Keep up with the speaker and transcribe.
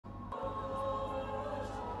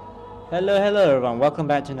Hello everyone, welcome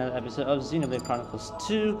back to another episode of Xenoblade Chronicles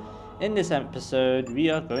 2. In this episode, we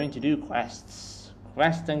are going to do quests.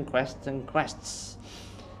 Quests.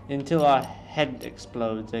 Until our head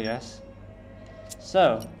explodes, I guess.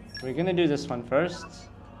 So, we're gonna do this one first.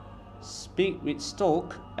 Speak with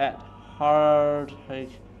Stalk at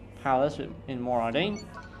Hardhake Palace in Moradin.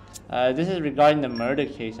 This is regarding the murder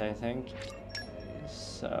case, I think.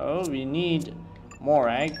 So, we need more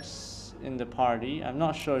eggs in the party. I'm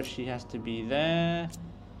not sure if she has to be there.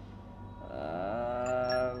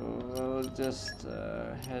 We'll just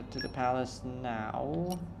head to the palace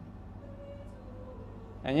now.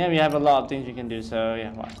 And yeah, we have a lot of things we can do, so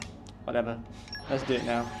yeah, whatever. Let's do it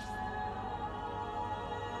now.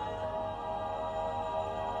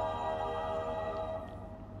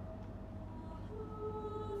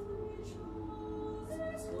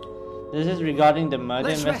 This is regarding the murder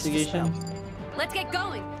investigation. Let's get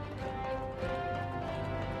going.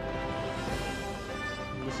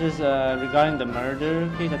 This is regarding the murder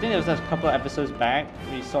case. I think it was a couple of episodes back.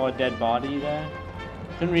 We saw a dead body there.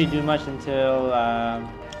 Couldn't really do much until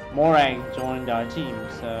Morag joined our team.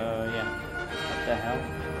 So yeah, what the hell?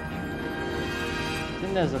 I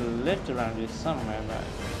think there's a lift around here somewhere, but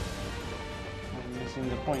I'm missing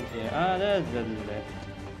the point here. Ah, there's the lift.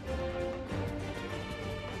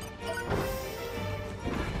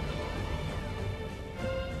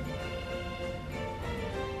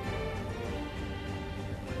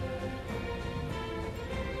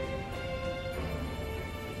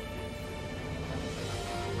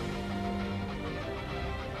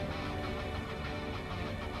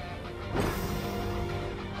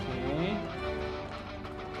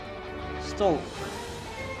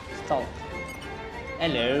 Stalk.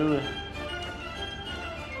 Hello.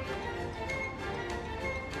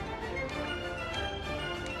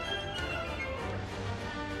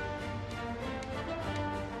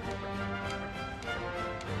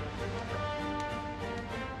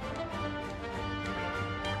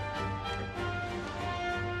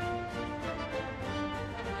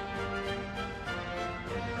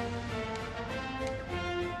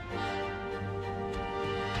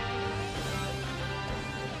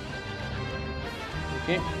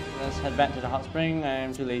 Okay, let's head back to the hot spring. I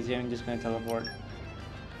am too lazy, I'm just gonna teleport.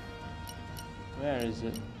 Where is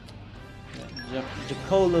it?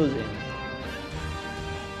 Jacolo's Inn.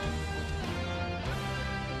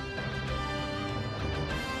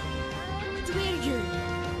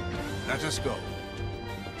 Let us go.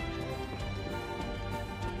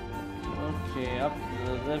 Okay, up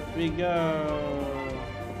the lift we go.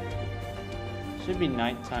 Should be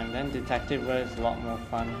nighttime, then detective work is a lot more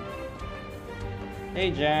fun. Hey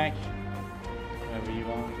Jack, wherever you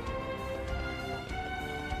are.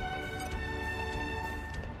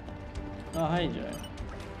 Oh, hi Jack.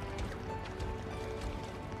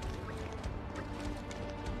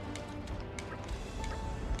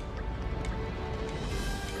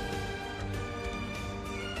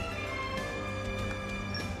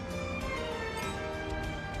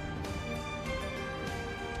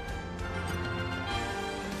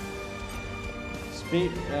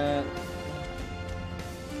 Speak.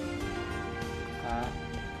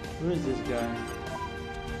 Who is this guy?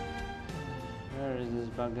 Where is this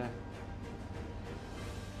bugger?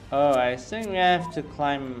 Oh, I think we have to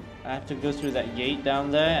climb. I have to go through that gate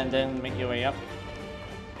down there and then make your way up.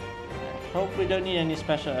 I hope we don't need any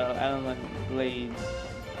special element blades.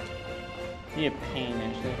 Be a pain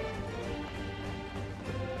actually.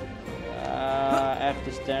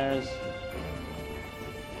 After stairs.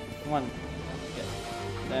 Come on. Get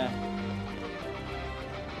there.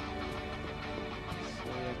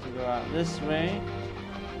 Go out this way.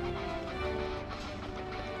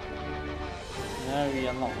 Now we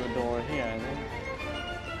unlock the door here, I think.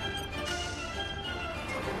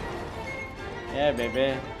 Yeah,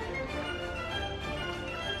 baby.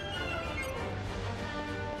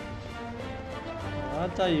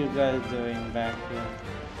 What are you guys doing back here?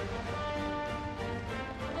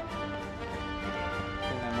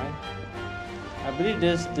 Okay, never mind. I believe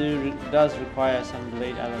this does require some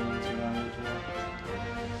blade elements around it.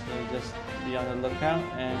 Just be on the lookout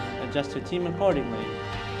and adjust your team accordingly.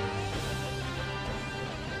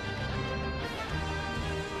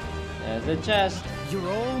 There's the chest. You're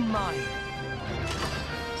all mine.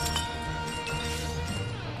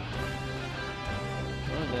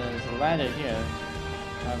 Oh, there's a ladder here.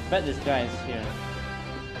 I bet this guy is here.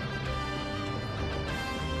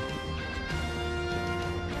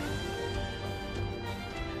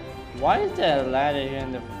 Why is there a ladder here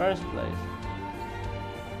in the first place?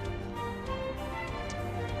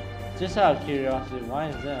 Just out of curiosity, why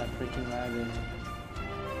is there a freaking ladder?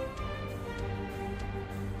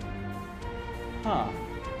 Huh.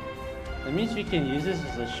 That means we can use this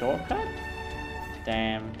as a shortcut?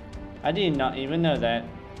 Damn. I did not even know that.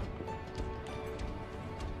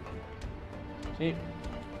 Okay.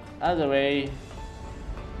 Out of the way.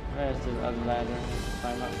 Where's the other ladder? Let's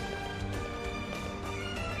climb up.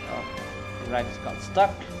 Oh, Rex got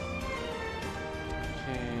stuck.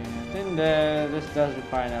 Okay, I think this does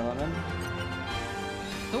require an element.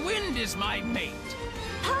 The wind is my mate.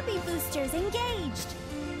 Poppy boosters engaged.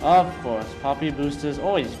 Of course, poppy boosters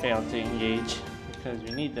always fail to engage because we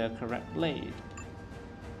need the correct blade.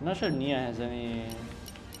 I'm not sure if Nia has any.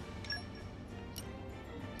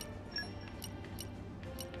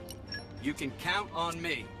 You can count on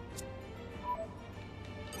me.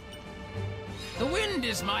 The wind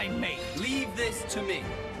is my mate. Leave this to me.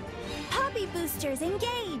 Poppy boosters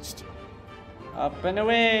engaged. Up and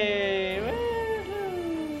away!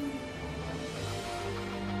 Woohoo!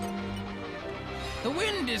 The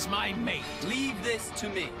wind is my mate. Leave this to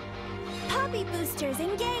me. Poppy boosters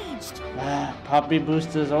engaged. Ah, poppy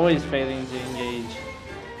boosters always failing to engage.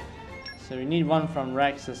 So we need one from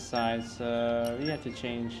Rex's side, so we have to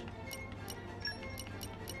change.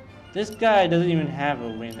 This guy doesn't even have a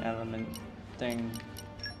wind element thing.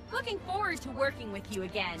 Looking forward to working with you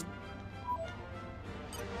again.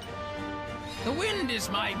 The wind is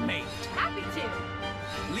my mate. Happy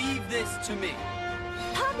to. Leave this to me.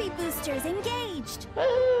 Poppy boosters engaged.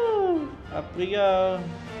 Woo! Up we go.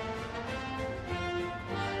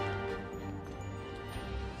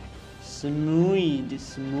 Smoid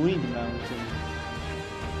Mountain.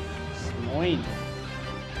 Smoid.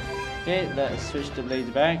 Okay, let's switch the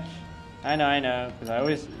blades back. I know, because I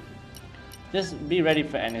always just be ready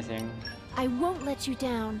for anything. I won't let you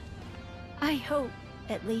down. I hope,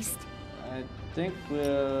 at least. I think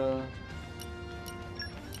we'll.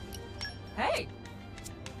 Hey.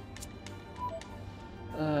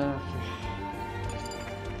 Okay.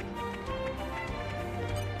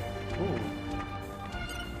 Ooh.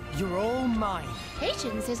 You're all mine.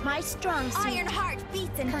 Patience is my strong suit. Iron heart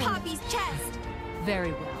beats in Poppy's chest.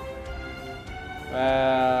 Very well.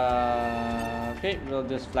 Okay, we'll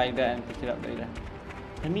just flag that and pick it up later.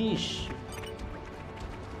 Hamish.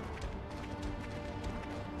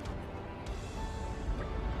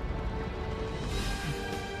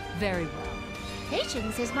 Very well.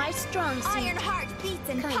 Patience is my strong suit. Iron heart beats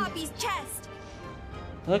in Poppy's chest.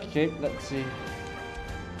 Okay, let's see.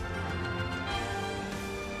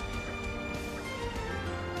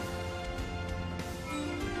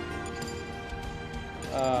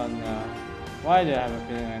 Oh no. Why do I have a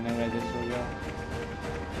feeling I know where this will go?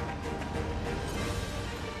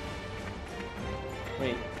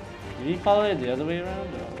 Wait, did he follow it the other way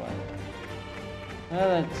around or what? Well,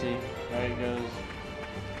 let's see where it goes.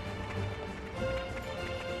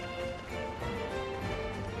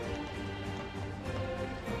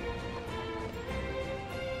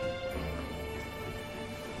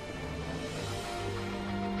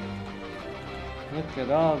 Look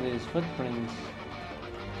at all these footprints.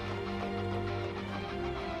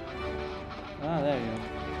 Ah, there you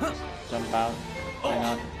go. Just jump out. Why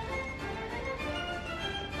not?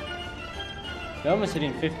 We're almost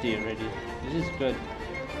hitting 50 already. This is good.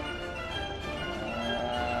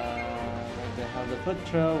 Where the hell the foot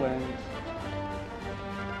trail went?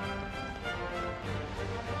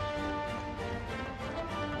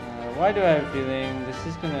 Why do I have a feeling this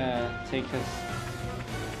is gonna take us?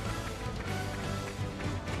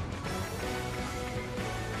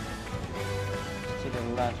 To the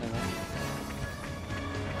left, I think.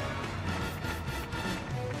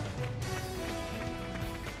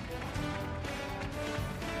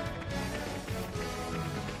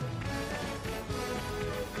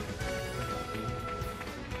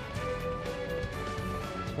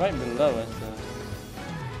 Right below us, though.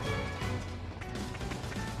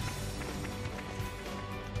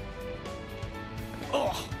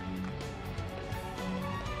 Oh,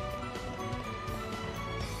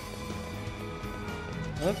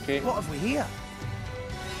 Okay. what have we here?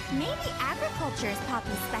 Maybe agriculture is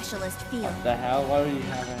Poppy's specialist field. What the hell? Why would you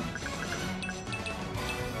have it?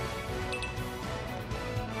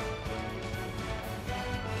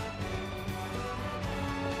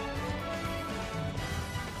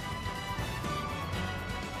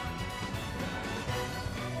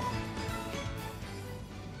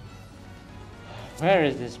 Where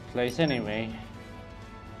is this place anyway?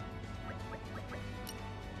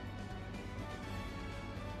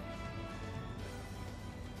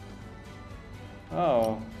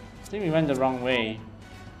 Oh, I think we went the wrong way.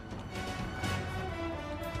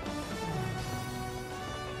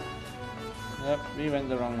 Yep, we went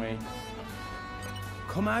the wrong way.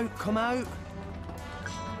 Come out, come out.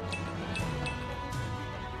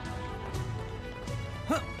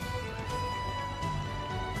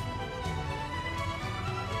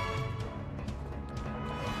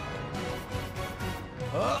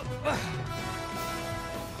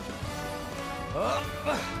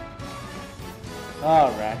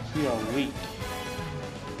 Oh, Rex, you are weak.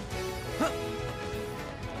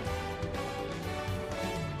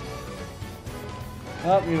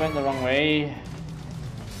 Oh, we went the wrong way.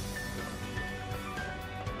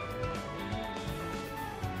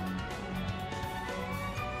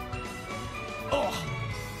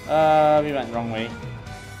 We went the wrong way.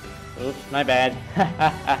 Oops, my bad.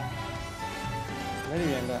 Where did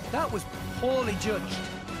we end up? That was poorly judged.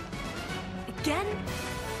 Again?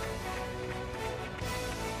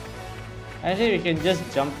 I think we can just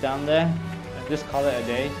jump down there and just call it a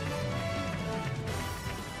day.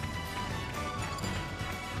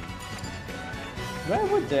 Where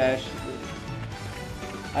would they actually?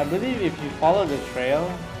 I believe if you follow the trail,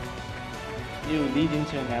 you lead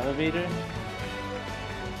into an elevator.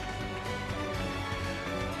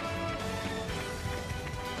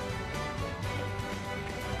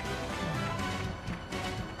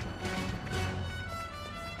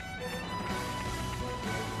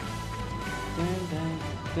 Dun,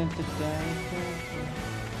 dun, dun, dun.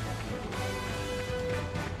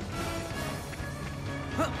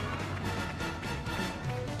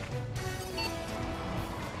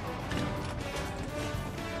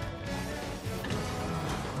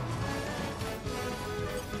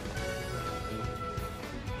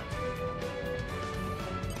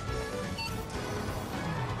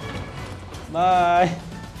 Bye.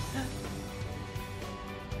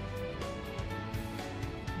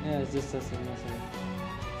 Yeah, it's just a message.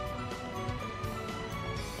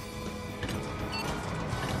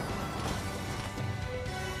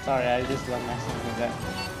 Sorry, I just love messing with that.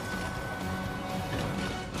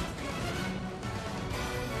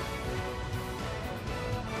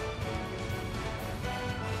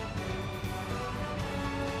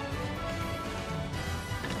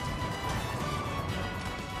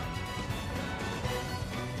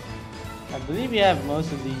 I believe we have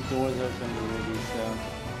most of these doors open already, so.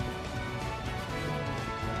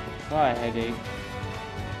 Oh, a headache.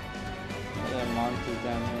 What are the monsters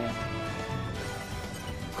down here?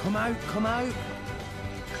 Come out, come out.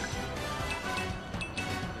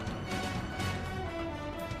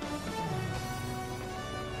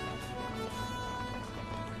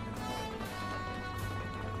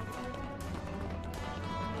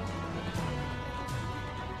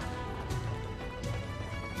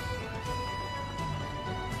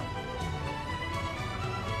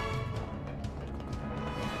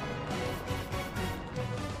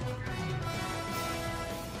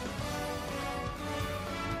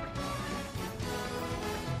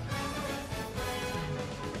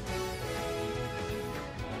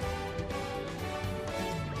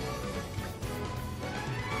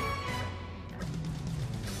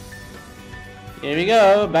 Here we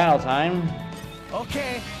go, battle time.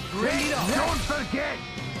 Okay, bring it on. Don't forget!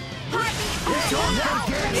 Don't forget!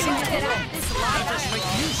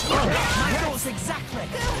 My goals exactly.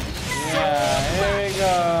 Yeah, here we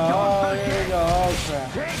go. Oh, here we go. Oh, crap.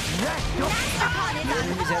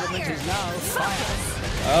 Enemy's element is now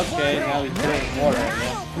fire. Okay, now he's doing water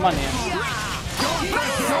again. Come on, Ian.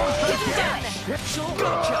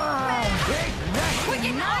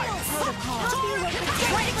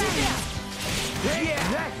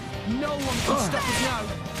 Yeah, no one can stop us now.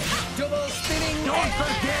 Double spinning. Don't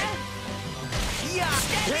forget. Yeah.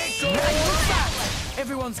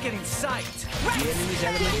 Everyone's getting psyched. The enemy's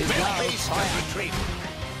element is now fire. Retreat.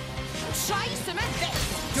 Try some of this.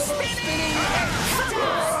 Double spinning.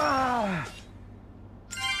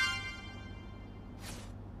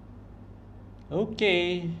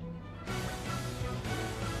 Okay.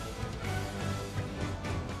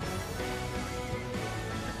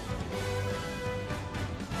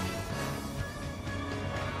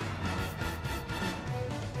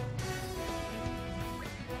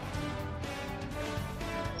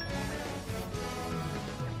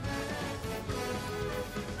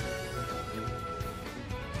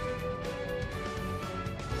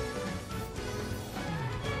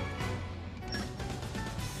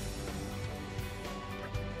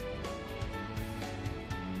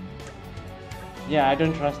 Yeah, I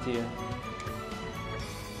don't trust you.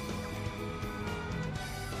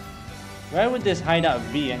 Where would this hideout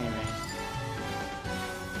be anyway?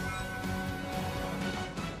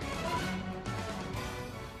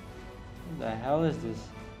 What the hell is this?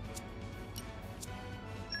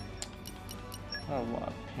 Oh, what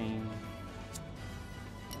a pain.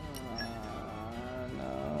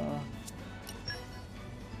 No.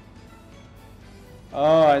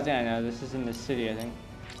 Oh, I think I know. This is in the city, I think.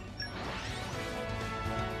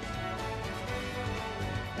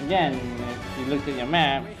 Again, if you looked at your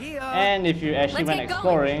map, We're here. And if you actually Let's went get going.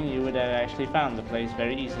 exploring, you would have actually found the place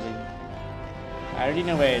very easily. I already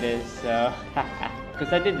know where it is, so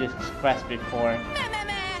because I did this quest before. Meh, meh,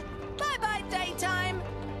 meh. Bye-bye, daytime.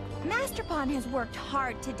 Master Pawn has worked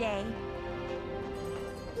hard today.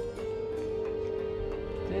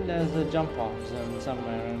 I think there's a jump off zone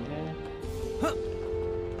somewhere around here.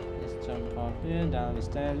 Let's jump off here, down the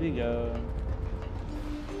stairs we go.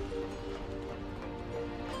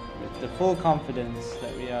 With the full confidence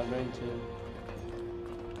that we are going to.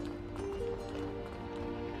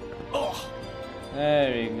 Oh,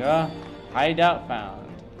 There we go. Hideout found.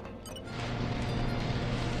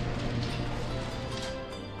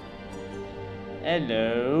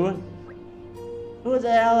 Hello. Who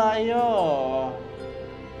the hell are you?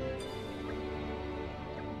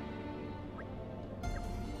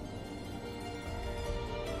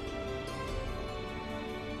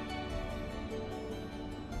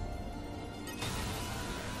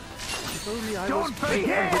 don't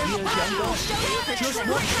forget! Just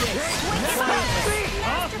watch this.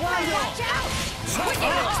 Why not?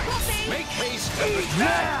 Make haste!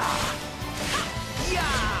 Yeah!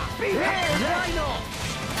 Behave! Why not?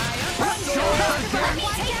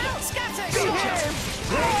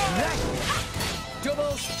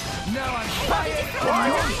 Doubles! Now I'm fired!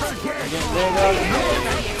 Don't forget!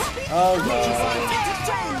 Oh god.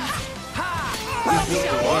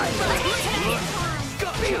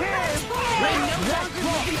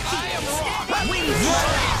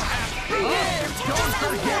 Don't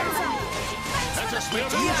forget! That's a sweet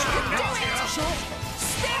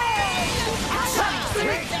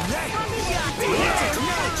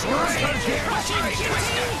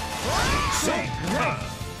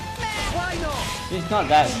Why not? He's not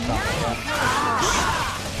that strong.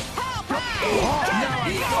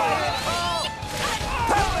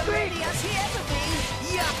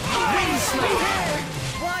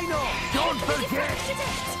 Why not? Don't forget!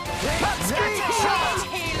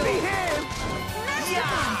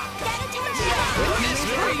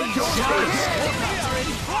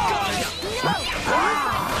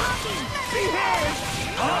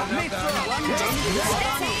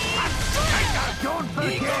 Don't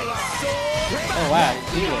forget! Oh wow, he's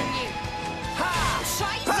healing.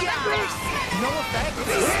 No effect!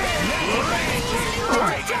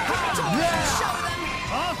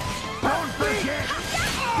 Don't forget!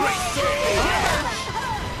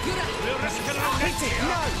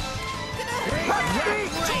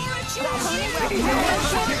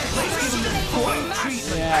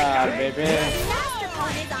 Yeah, baby. Master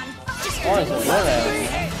Pawn is on fire. Oh, it's a bullet.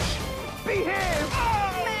 Behave!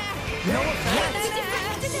 No effect!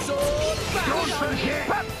 Don't forget!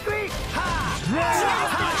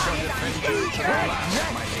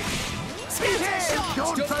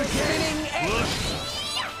 Don't forget!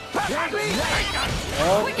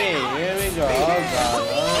 Okay, here we go. Oh god.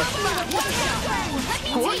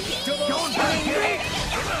 Don't forget!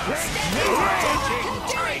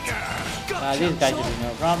 These guys should be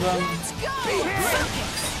no problem.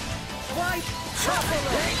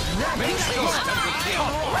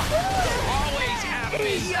 Always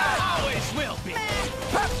happy! Always will be!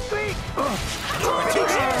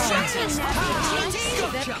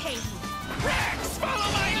 Rex, follow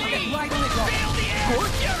my lead! Feel the air!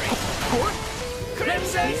 Fury!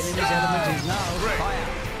 Crimson Star!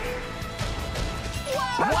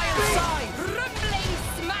 Wild side! Rumbling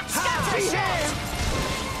smash.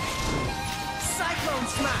 Cyclone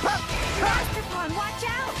smash! Master Pawn, watch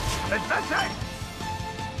out.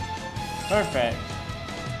 Perfect.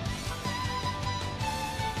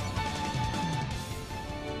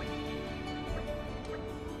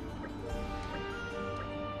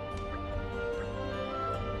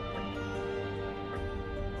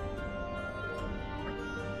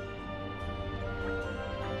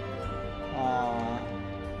 Aww.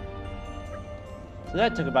 So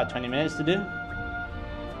that took about 20 minutes to do.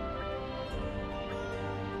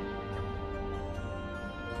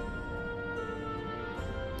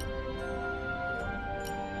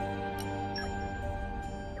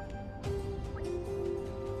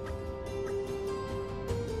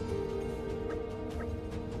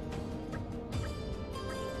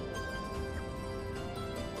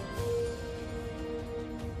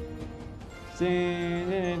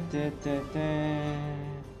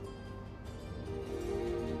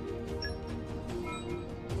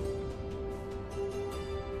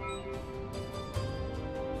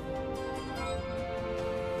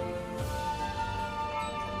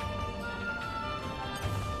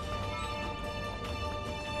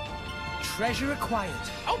 Treasure acquired.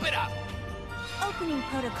 Open up! Opening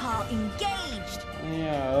protocol engaged.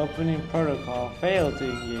 Yeah, opening protocol failed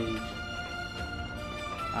to engage.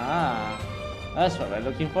 Ah, that's what we're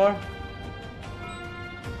looking for.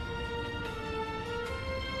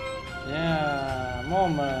 Yeah,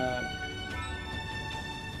 moment.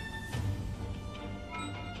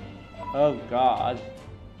 Oh God.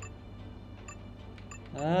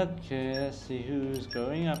 Okay, let's see who's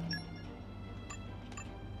going up.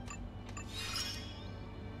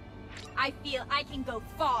 I feel I can go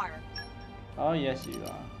far. Oh yes, you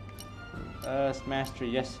are. Earth Mastery.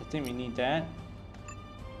 Yes, I think we need that.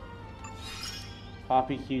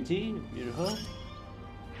 Poppy QT, beautiful.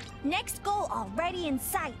 Next goal already in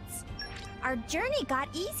sights. Our journey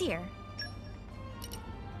got easier.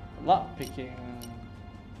 Lock picking.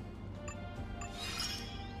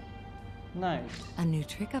 Nice. A new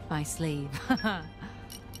trick up my sleeve.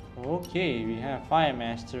 Okay, we have Fire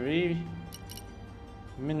Mastery,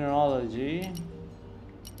 Mineralogy.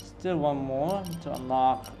 Still one more to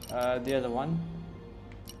unlock the other one.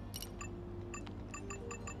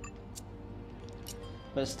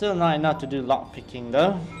 But still not enough to do lock picking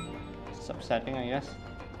though. It's upsetting, I guess.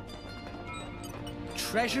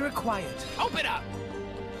 Treasure acquired. Open up!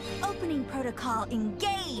 Opening protocol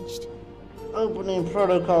engaged. Opening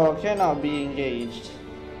protocol cannot be engaged.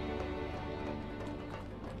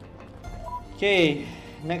 Okay,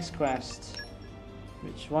 next quest.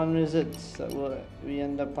 Which one is it that we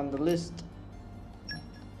end up on the list?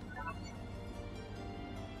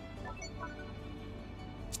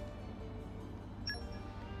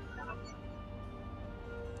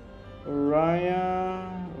 Uraya.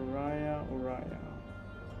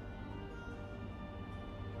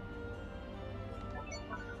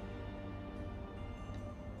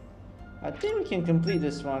 I think we can complete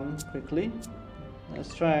this one quickly.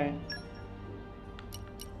 Let's try.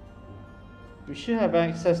 We should have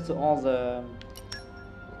access to all the.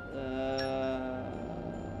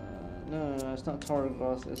 No, it's not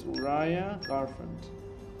Torgos. It's Uraya, Garfront.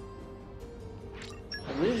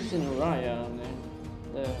 I believe it's in Uraya on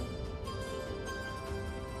there.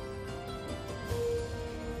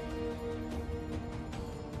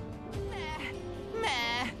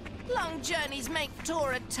 Meh. Long journeys make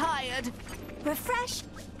Tora tired. Refresh.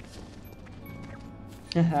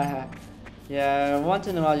 Yeah, once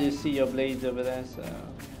in a while you see your blades over there, so.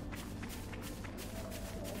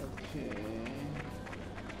 Okay.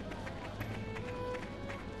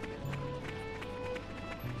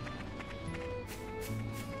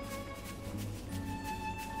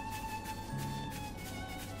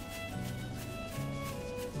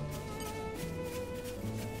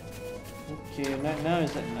 Okay, now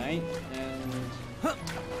it's at night, and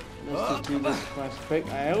let's just do this quest quick.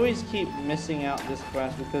 I always keep missing out this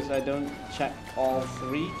quest because I don't check all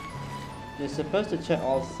three. You're supposed to check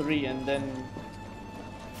all three, and then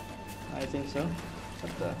I think so.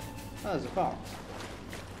 What the? Oh, there's a fox.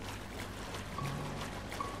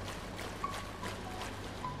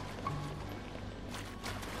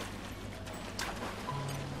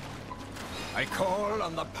 I call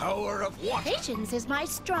on the power of water. Patience is my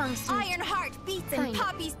strong suit. Iron heart beats in Kind.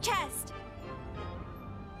 Poppy's chest.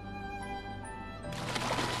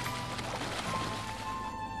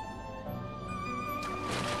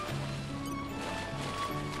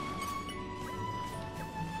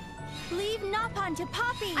 Leave Nopon to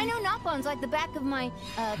Poppy. I know Nopon's like the back of my,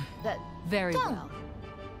 very Thumb. well.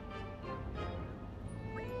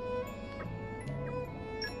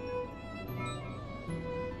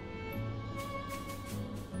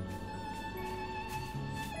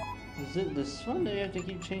 Is it this one that we have to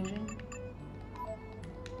keep changing?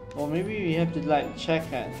 Or maybe we have to like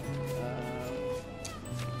check at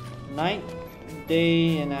night,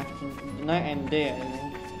 day, and afternoon. Night and day, I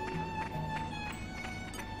think.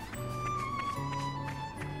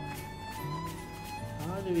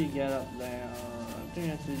 How do we get up there? I think we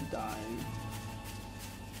have to dive.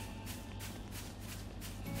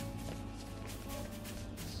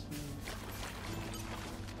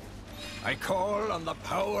 I call on the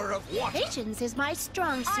power of water. Patience is my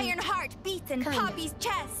strong suit. Iron heart beats in Kind. Poppy's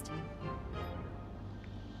chest.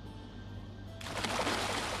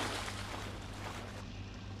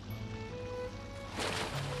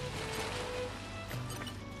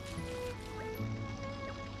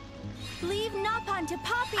 Leave Nopon to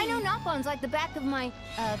Poppy. I know Nopon's like the back of my,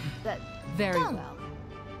 very Thumb. well.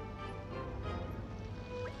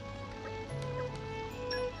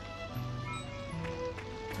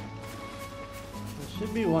 There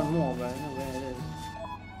should be one more, but I don't know where it is.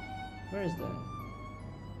 Where is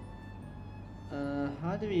that?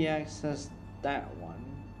 How do we access that one?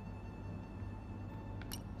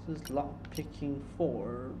 This is lock picking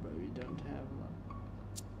 4, but we don't have lock.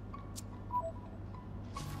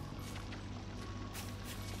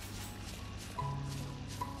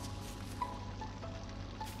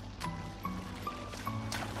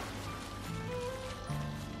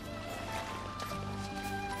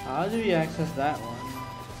 How do we access that one?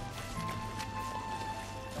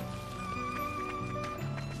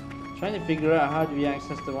 Trying to figure out how do we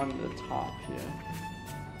access the one at the top here.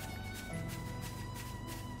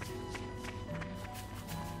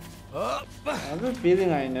 Up. I have a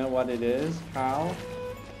feeling I know what it is. How?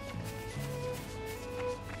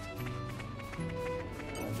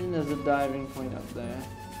 I think there's a diving point up there.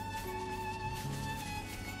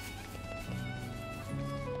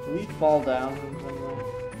 Do we fall down from somewhere?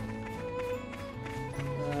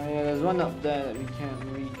 Yeah, there's one up there that we can't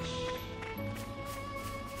reach.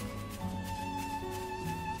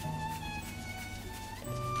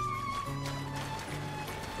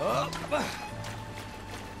 Up.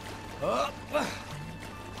 Up.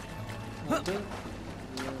 I think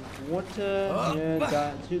water,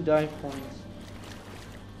 yeah, two dive points.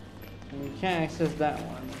 And we can't access that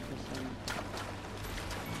one.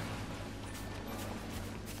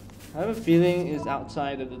 I have a feeling it's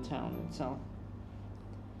outside of the town itself.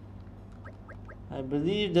 I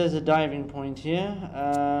believe there's a diving point here,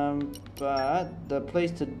 but the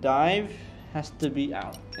place to dive has to be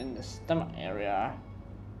out in the stomach area.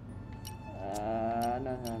 No,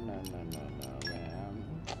 man.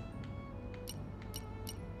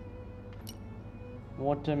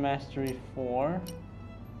 Water Mastery 4.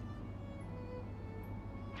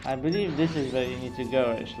 I believe this is where you need to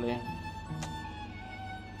go, actually.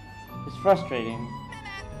 It's frustrating.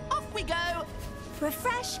 Off we go!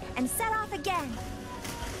 Refresh and set off again.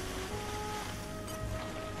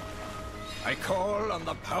 I call on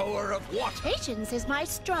the power of water. Patience is my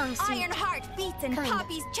strong suit. Iron heart beats in Kinda.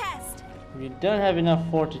 Poppy's chest. We don't have enough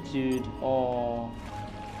fortitude or...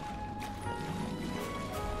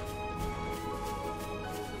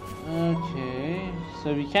 Okay,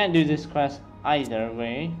 so we can't do this quest either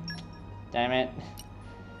way. Damn it.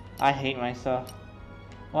 I hate myself.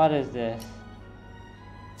 What is this?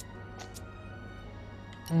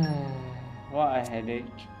 What a headache.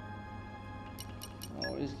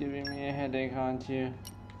 Always giving me a headache, aren't you?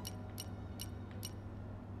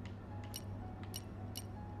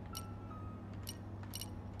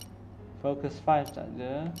 Focus 5 start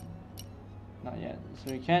there. Not yet.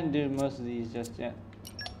 So we can't do most of these just yet.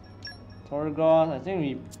 Torgoth, I think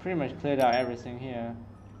we pretty much cleared out everything here.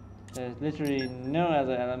 There's literally no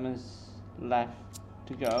other elements left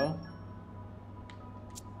to go.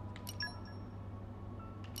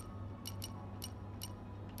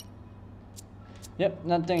 Yep,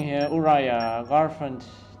 nothing here. Uriah, Garfront,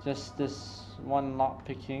 just this one lock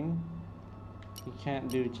picking. We can't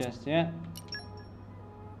do just yet.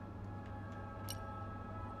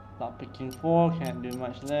 Lock picking 4, can't do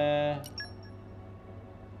much there.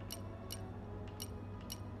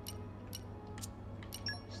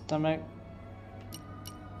 Stomach.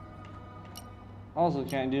 Also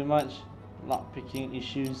can't do much. Lock picking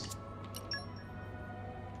issues.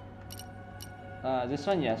 This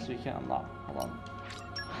one, yes, we can unlock. Hold on.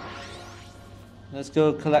 Let's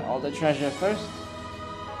go collect all the treasure first.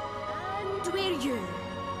 And we're you.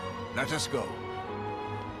 Let us go.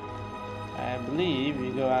 I believe we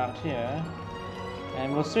go out here.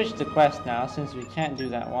 And we'll switch the quest now since we can't do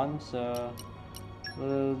that one. So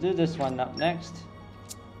we'll do this one up next.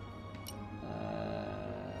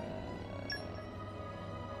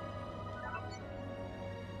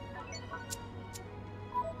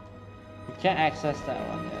 We can't access that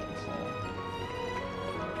one yet, so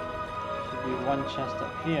should be one chest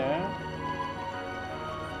up here.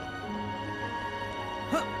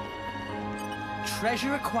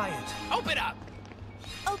 Treasure acquired. Open up!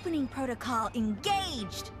 Opening protocol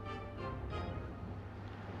engaged.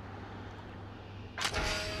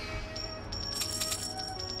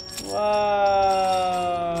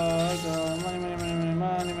 Wow! Money.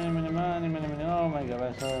 Oh my god,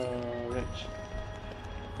 we're so rich.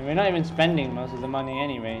 And we're not even spending most of the money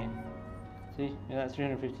anyway. See? Yeah, that's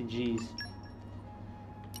 350 G's.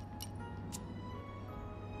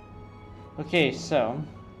 Okay, so...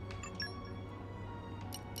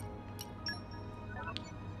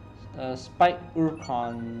 Spike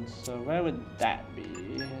Urkon, so where would that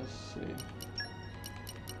be? Let's see.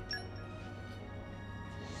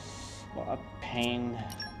 What a pain.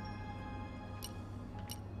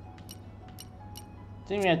 I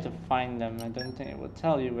think we have to find them. I don't think it will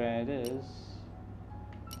tell you where it is.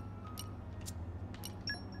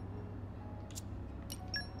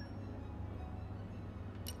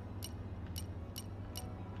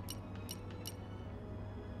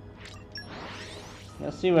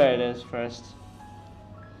 Let's see where it is first.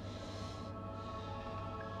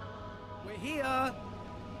 We're here.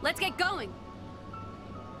 Let's get going.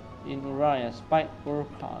 In Uriah, Spike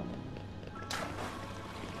Urkon.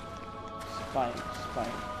 Spike.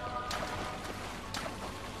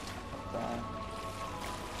 die.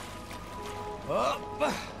 Up.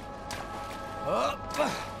 Up.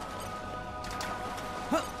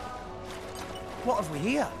 Huh. What have we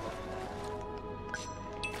here?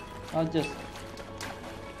 I'll just...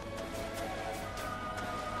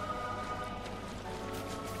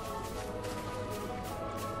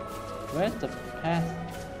 Where's the path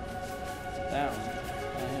down?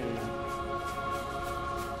 Oh, here we go.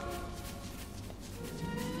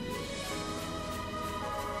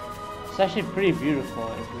 It's actually pretty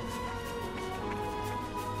beautiful.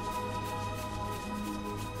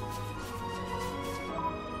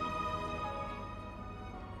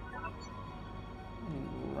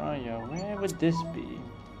 Raya, where would this be?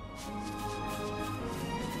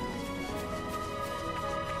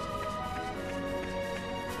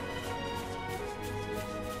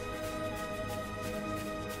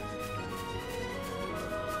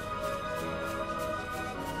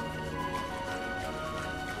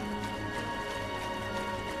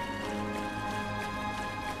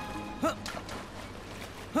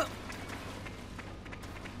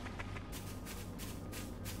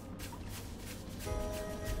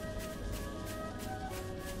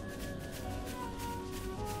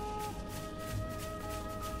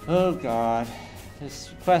 Oh god, this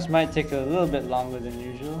quest might take a little bit longer than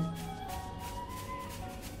usual.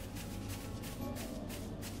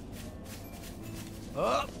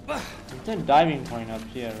 There's no diving point up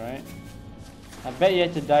here, right? I bet you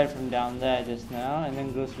have to dive from down there just now and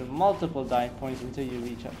then go through multiple dive points until you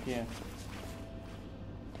reach up here.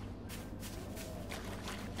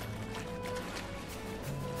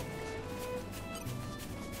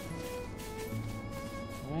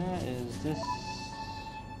 Where is this?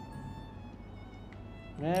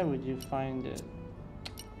 Where would you find it?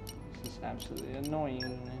 This is absolutely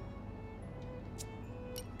annoying.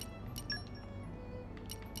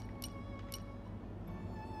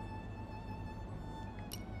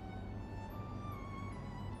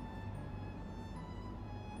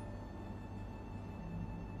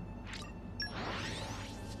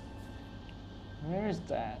 Where is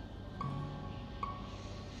that?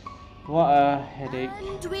 What a headache.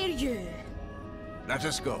 And we're you. Let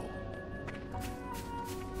us go.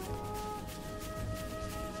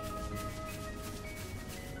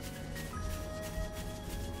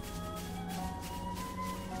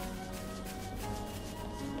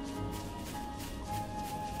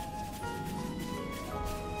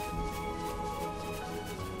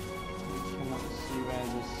 Cannot see where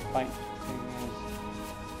the spike thing is.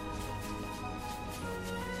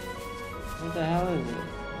 What the hell is it?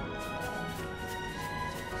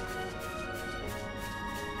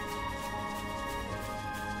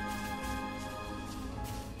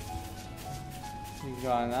 We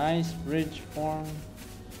got an ice bridge form.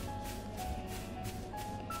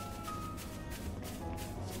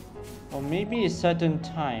 Or maybe a certain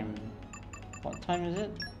time. What time is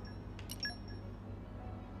it?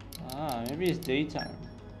 Ah, maybe it's daytime.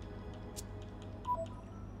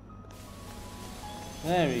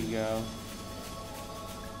 There we go.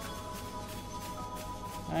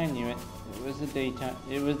 I knew it. It was the daytime.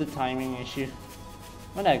 It was the timing issue.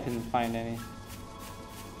 But I couldn't find any.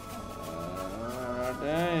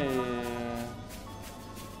 There.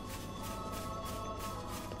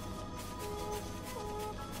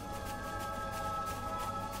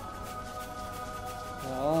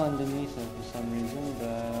 They're all underneath it for some reason, but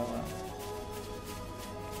oh well.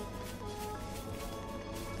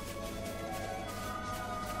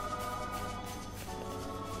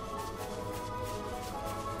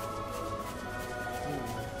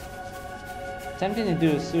 Tempting to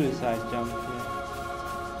do a suicide jump here.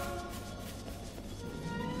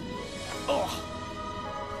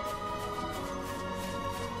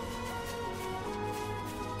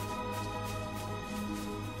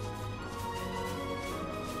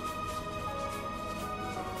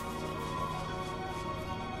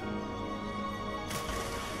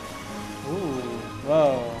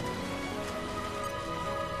 Whoa.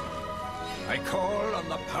 I call on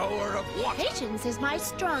the power of what? Patience is my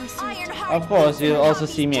strong suit. Of course, you'll also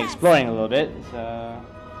see me exploring a little bit, so...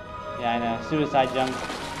 Yeah, I know. Suicide jump.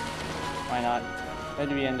 Why not? Where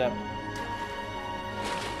do we end up?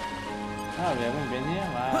 Oh, we haven't been here?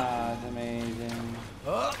 Wow, that's amazing.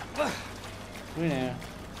 Who knew?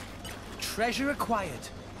 Treasure acquired.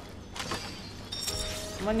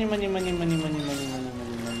 Money, money, money, money, money, money, money,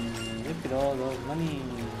 money, money. Look at all those money.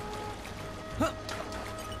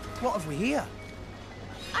 What have we here?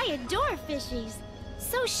 I adore fishies.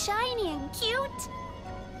 So shiny and cute.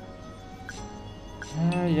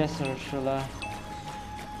 Yes, Ursula.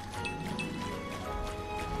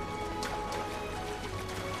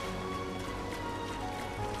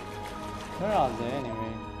 Where are they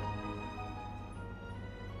anyway?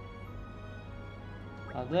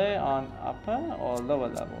 Are they on upper or lower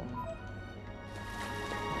level?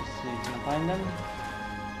 Let's see, can I find them?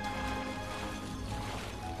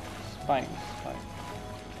 Spike.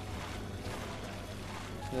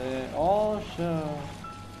 They all show.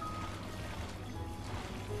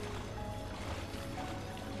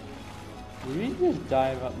 Did we just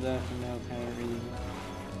dive up there for no kind of reason?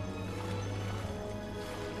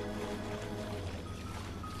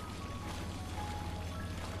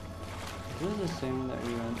 Is this the same that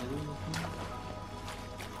we went to?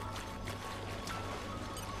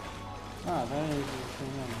 Ah, that is the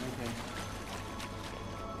same one, okay.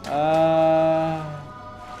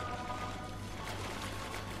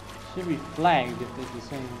 Should be flagged if it's the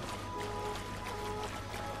same.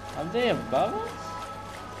 Are they above us?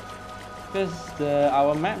 Because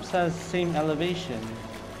our maps has same elevation.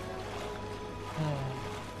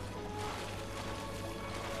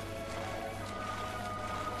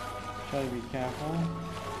 Try to be careful.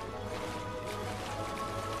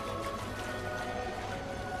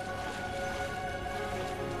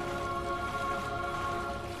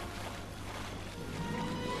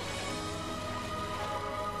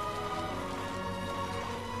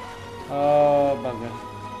 Oh bugger.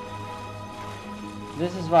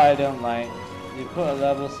 This is what I don't like. They put a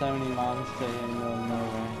level 70 monster in the middle of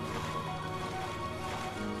nowhere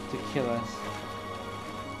to kill us.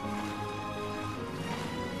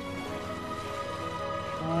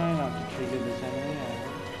 Try not to trigger this enemy.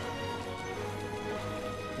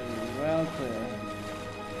 Pretty well clear.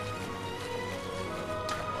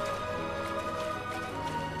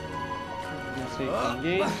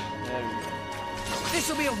 Engage. There we go.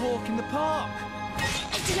 This'll be a walk in the park.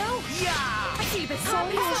 No! Yeah! I see the soul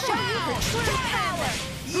will show you the true power!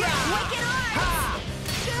 Yeah! Wicked Ha!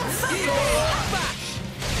 Bash!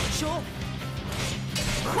 Sure.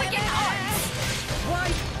 Wicked arms!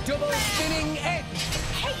 Right, double spinning edge.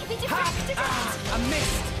 Hey, the Ha! different I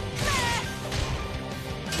missed.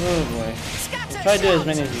 Oh boy. Try to do as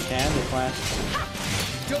many as you can, the class.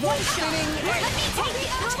 Double spinning edge. Let me take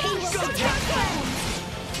the taste!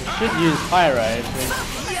 Should use Pyrite, but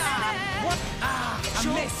Yeah! What? I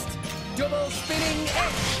missed. Double spinning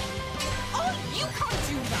edge. Oh, you can't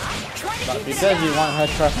do that! Try to keep because it we down. want her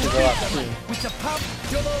trust to go up too. With the pump,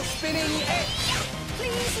 double spinning edge.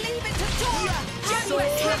 Please leave it to Dora! Just Sword.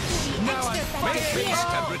 attack the Now extra I'm fast making here.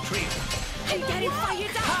 and retreat. I'm getting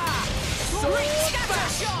fired up! Ha! Great Sword scatter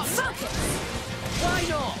bash. shot! Focus! Why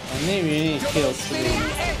not? I need really Double kills to spinning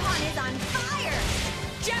win. edge. Pon is on fire!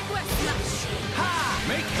 Jaguar smash! Ha!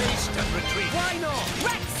 Make haste and retreat. Why not?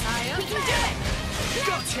 Rex! We can do it!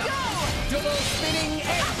 Gotcha. Go! Double spinning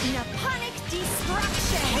edge. Naponic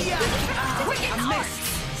destruction! Yeah. Wicked I missed.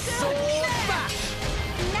 Sword bash.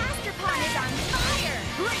 Master Pon is on fire!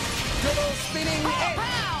 Great! Double spinning edge.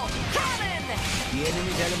 Pow! Cannon! The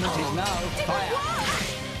enemy's element is now fire.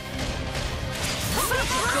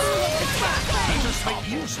 Just make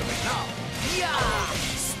use of it now. Yeah.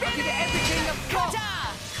 Give it everything I've got.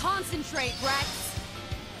 Concentrate, Rex!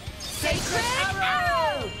 Sacred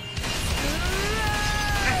arrow.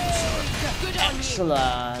 Good on you!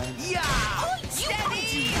 Excellent. Yeah.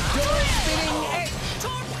 Steady! Double spinning edge.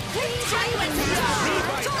 Please try to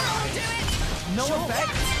No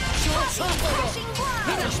effect.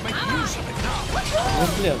 Just make use of it now.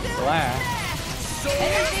 Hopefully a blast.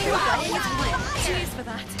 Everything got in time. Cheers for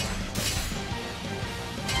that.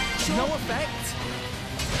 No effect.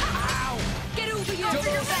 Ow. Get over here!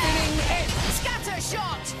 Double spinning edge. Scatter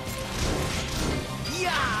shot!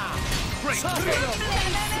 Yeah. Great. Smash!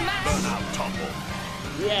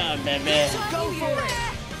 Yeah, baby. Go for it.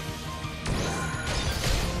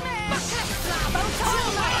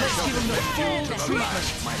 Let's give him the full treatment,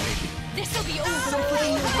 my lady. This'll be over before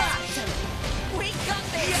you know it. We got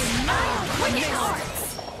this! Wicked hearts!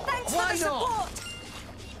 Thanks Why for the not? support!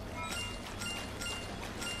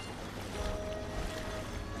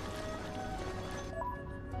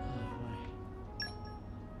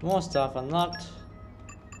 More stuff unlocked.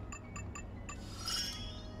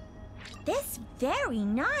 This very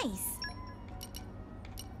nice.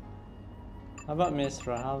 How about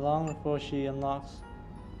Misra? How long before she unlocks?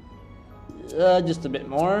 Just a bit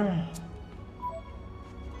more.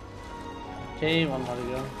 Okay, one more to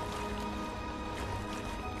go.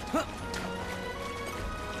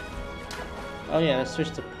 Oh yeah, let's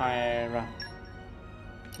switch to Pyra.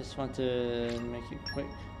 Just want to make it quick.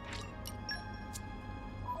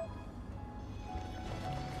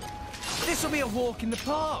 This will be a walk in the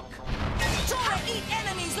park. Dora eat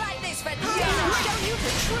enemies like this for show you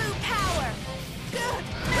the true power! Good.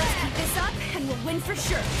 Let's keep this up and we'll win for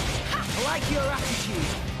sure. I like your attitude.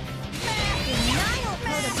 Denial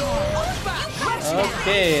protocol.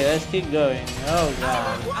 Okay, let's keep going. Oh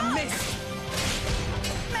god. I missed.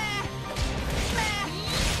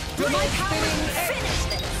 My power will finish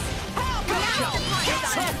this.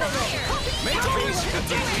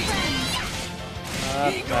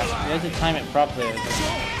 You have to time it properly.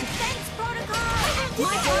 Defense protocol.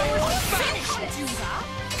 My power will finish this.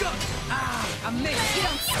 Good. I missed. You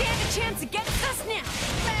don't stand a chance against us now.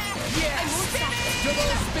 Yes.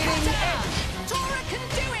 Double spinning edge. Tora can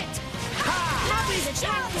do it. Happy's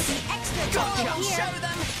attack with the extra Gotcha. double here. Show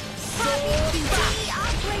them. Happy begin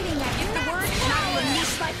operating at give the word and I will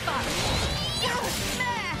unleash my fire.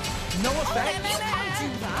 No effect. You can do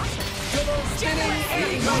that. Double spinning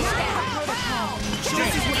edge.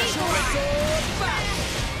 This is what it's all about.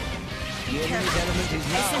 The enemy's element is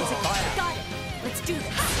now fire. Got it. Let's do this.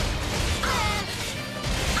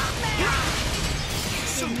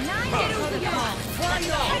 Denial protocol. Why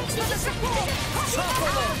not? Thanks for the support.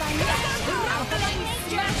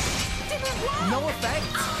 No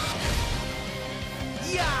effect.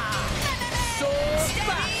 Yeah. Sword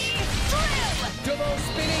bash. Double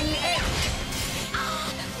spinning edge.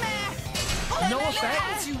 No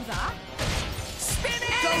effect. Do that.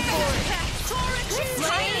 Go for it.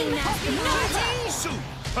 Training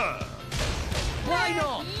Superb! Why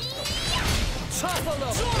not? Tough a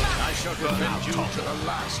look. I shall defend you to the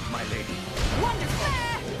last, my lady. Wonderful.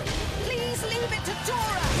 Please leave it to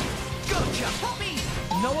Tora. Gotcha. Poppy.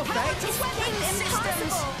 No effect.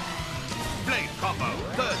 Impossible. Blade combo,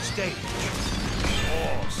 third stage.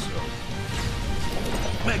 Awesome.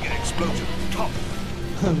 Mega explosion, top.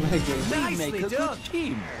 Mega. Nicely done.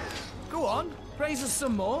 Team. Go on. Praise us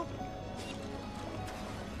some more.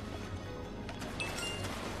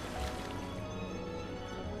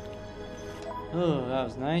 Oh, that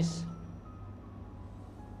was nice.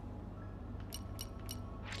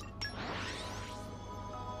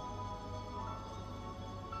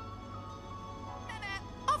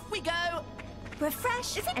 Off we go.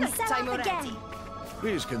 Refresh Is it and night set time off again. already?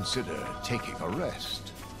 Please consider taking a rest.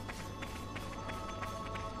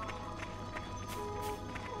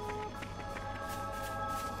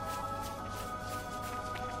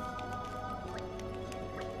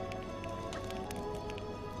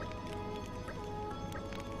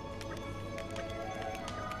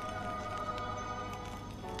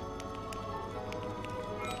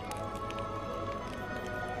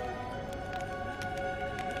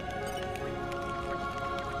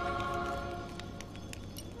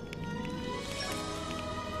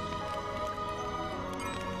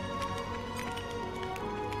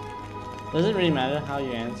 Does it really matter how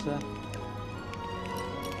you answer?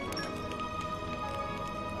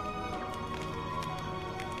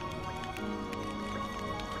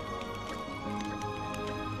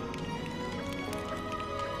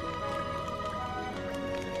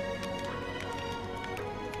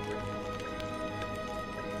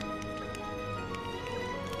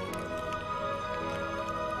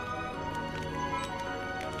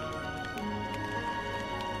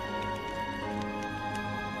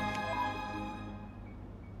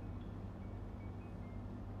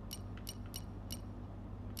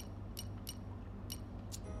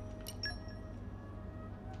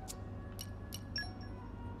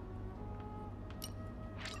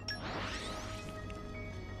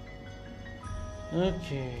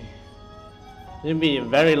 Okay. It'll be a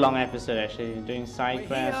very long episode actually, doing side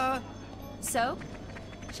quests. So,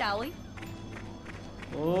 shall we?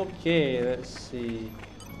 Okay, let's see.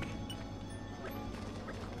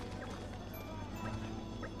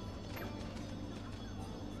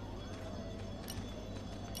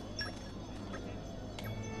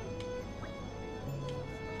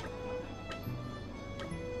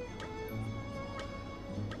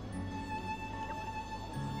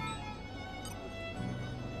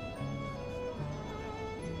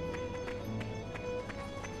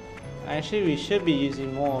 Actually, we should be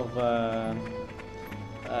using more of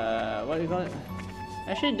what do you call it?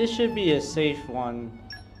 Actually, this should be a safe one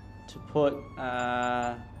to put.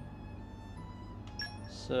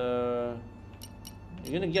 So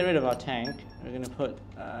we're gonna get rid of our tank. We're gonna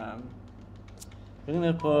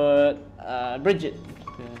put Bridget,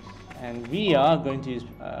 and we are going to use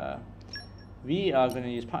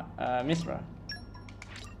Misra.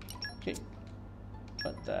 Okay.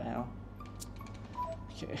 What the hell?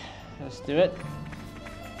 Okay. Let's do it.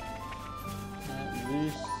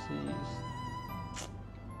 Lucy's.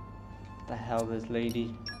 What the hell, this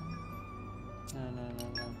lady? No.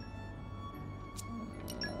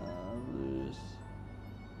 Lucy.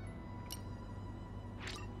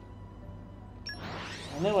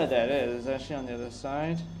 I know where that is. It's actually on the other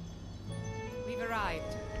side. We've arrived.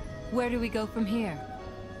 Where do we go from here?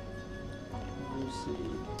 Let me see.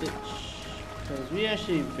 Ditch. Because we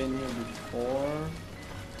actually been here before.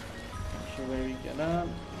 Not sure where we get up. I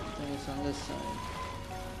think it's on this side.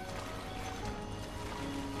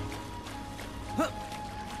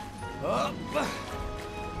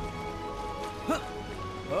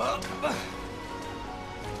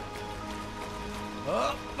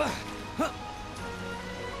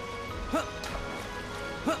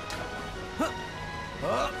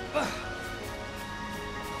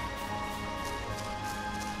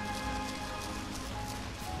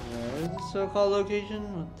 Where is the so-called location?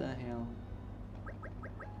 What the hell?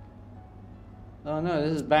 Oh no,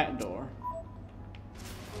 this is back door.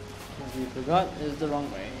 Because we forgot is the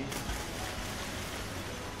wrong way.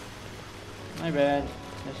 My bad.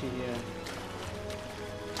 Actually here.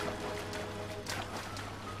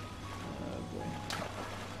 Oh boy.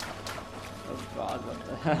 Oh god, what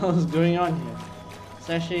the hell is going on here? It's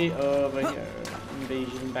actually over here.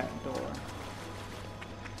 Invasion back door.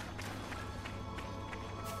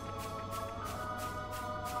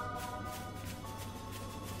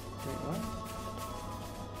 Wait, what?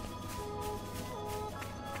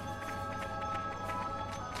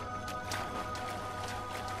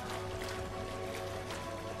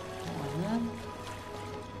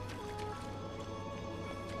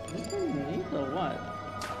 Or what?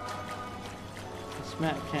 This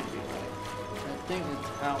map can't be right. I think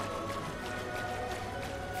it's out.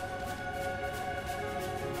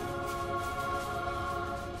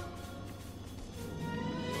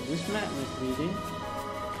 Is this map misleading?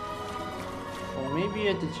 Or maybe you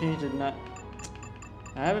have to change the nut.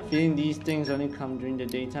 I have a feeling these things only come during the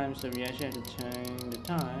daytime, so we actually have to change the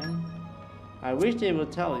time. I wish they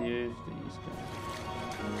would tell you if these guys.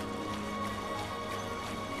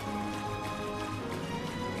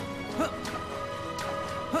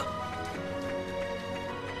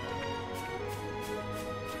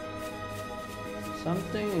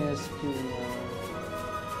 Something is screwing up.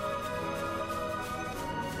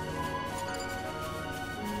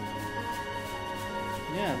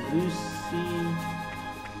 Yeah, Lucy.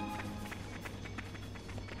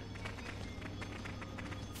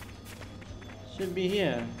 Should be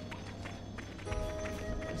here.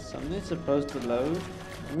 Something's supposed to load.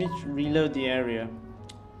 Let me reload the area.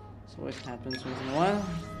 This always happens once in a while.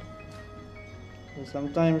 So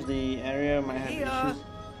sometimes the area might have issues.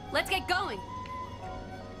 Let's get going.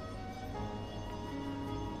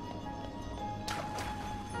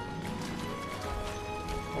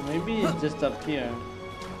 Or maybe it's just up here.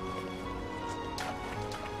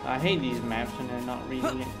 I hate these maps when they're not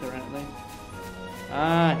reading it correctly.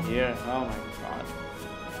 Ah, here. Oh my god.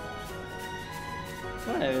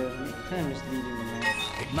 Whatever. Kind of misleading the map.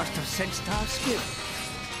 It must have sensed our skill.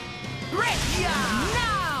 Great!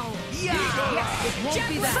 Now! Yeah! It won't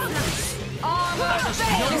be that nice. Armor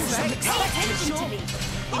base! Pay attention to me!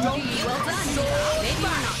 Okay, well done. Maybe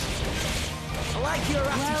not. I like your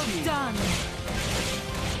Well attitude. done.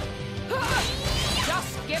 Just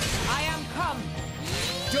skip. I am come.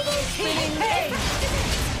 Double spinning ace.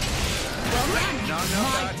 Well done.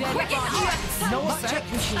 My dead Quick body. No effect.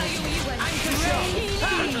 I'm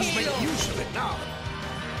Just make use of it now.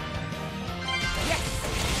 Yes.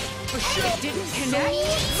 For sure. It didn't connect.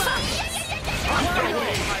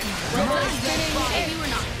 Underway. Well done. Maybe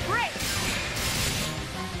we're not. Great.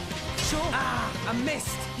 Sure. Ah, I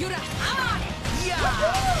missed. You're I'm on it. Yeah.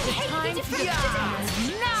 The time to Yeah.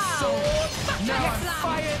 now. Sword. Now Yes, I'm Lam.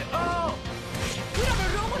 fired. Oh. We're on a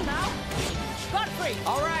roll now. Godfrey.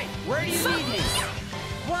 All right. Where do you need me?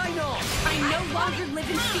 Why not? I no longer live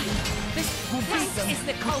in fear. This is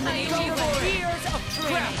the culmination of years of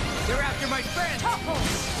training. You're after my friend. Topple.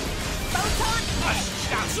 Photon.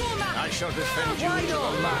 Zuma. I shall defend you Why to the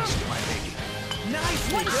not? last, my lady. Nice.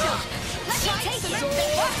 One shot. Let me take it.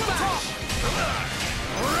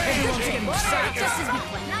 Everyone's getting excited. Just as we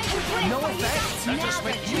planned. No effect. Let us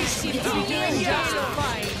make use of it. Just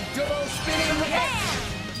fine. Double spinning head.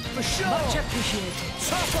 For sure. Much appreciated.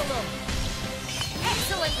 Topple them.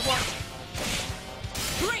 Excellent work.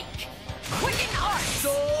 Greek. Quicken art.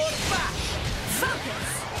 Sword back. Focus.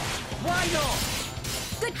 Why not?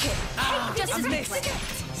 Good kid. Just I as we missed. planned.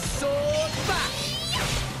 Sword back.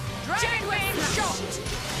 Dragon wave shot.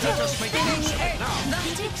 Let us make use of it now.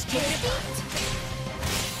 Vintage defeat.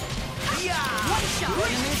 Yeah. One shot.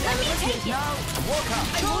 Let me take it. Walk up.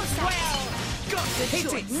 Chose well. Got the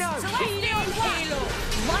hit it. No. Celestial halo.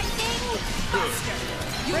 Lightning. Buster.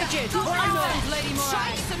 Bridget. Why not? Lady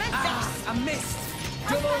Moran. Cement I missed.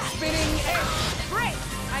 Double spinning edge. Great.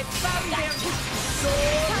 I found him.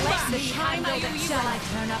 Sword back. the time I shall I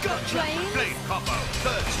turn up the flames? Blade combo,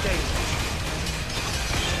 third stage.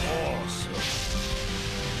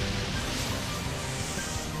 Awesome.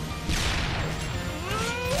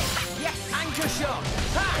 Yes, anchor shot.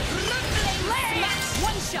 Ha! Smash!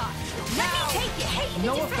 One shot! Let me take it! Hey,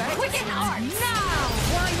 No different effect. quicken arts! Now!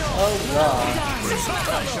 Why not? Oh god.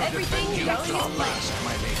 Everything goes as planned.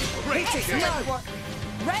 My lady. Great Excellent work!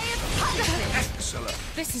 Ray of Punishment! Excellent.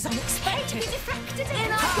 This is Hey, unexpected. deflected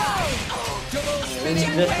in I go! Double We spinning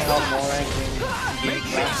need this to help more ranking. Make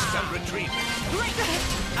haste and retreat.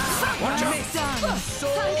 Watch out.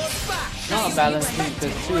 Sword bash. Not a balance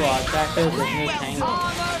because two are attackers with no tank.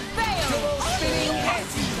 Armor veil! Double spinning head.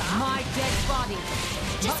 My dead body!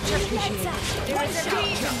 Just keep your legs up! There's a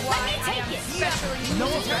reason why Let me take it! No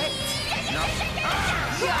effect.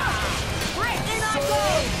 Break! In I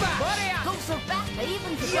go! Go so fast, I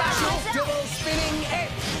even forgot myself! Double spinning head.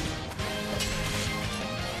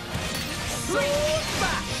 Sword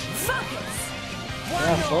bash. Focus!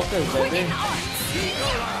 Yeah, focus, baby. Quicken arts!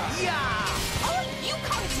 Yeah. Oh, you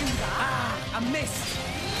can't do that! I missed.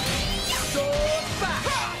 Sword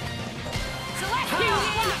bash. Select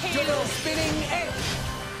Double spinning head.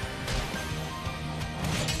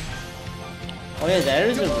 Oh yeah, there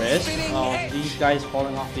is a Double risk spinning of edge. these guys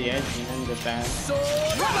falling off the edge and then the ban. Sword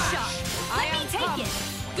One bash. shot! Let me take it!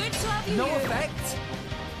 Good to have you No here! effect.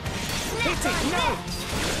 Hit it. No.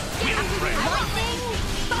 Lightning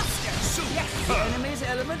Buster! Yes. The enemy's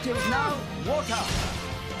element is now water.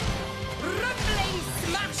 Rumbling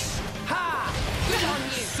Smash! Ha. Good on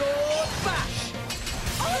you! Sword bash.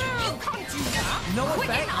 Oh, you can't do that! No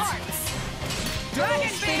Quicken effect. arts! Double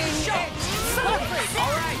spinning head.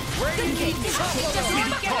 All right. Ready. Just let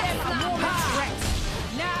me get them a moment's rest!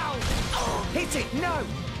 Now! Hit it. No.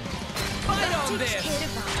 Fight on this!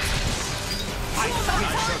 I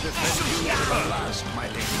shall defend you first, my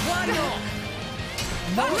lady. Why not?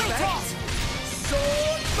 No effect.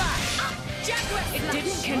 Sword bash. It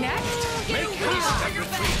didn't connect? Make haste and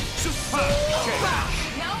retreat. Superb change.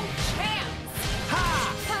 No chance! Ha.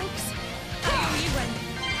 Thanks! Here we went!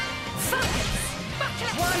 Focus! Back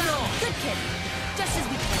left Why now. not? Good kid! Just as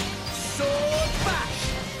we planned! Sword bash.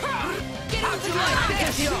 Get How'd into you my like that?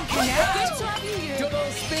 hands! Didn't Good connect? to have you here! Double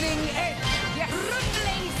spinning head. Yes.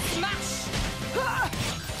 Rumbling Smash!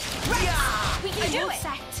 Yeah. We can do it!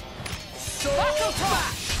 Sword Battle talk!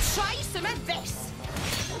 bash. Try some of this!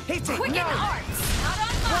 Hit it. Quicken No. arts! Not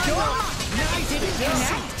on my Go. mark! No, I didn't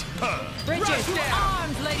connect. Bridges down.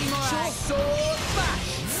 arms, Lady Morai! Sword bash.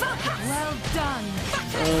 Focus! Well done!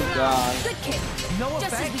 Oh god. Good kid! No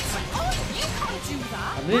Just as effect. we planned! Oh, you can't do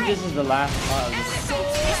that! I believe this is the last part of this. Elephant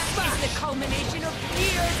is the culmination of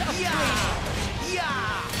years of training! Yeah.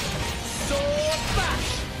 Yeah. Sword bash.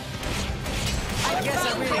 I guess I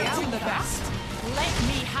really am the best. Let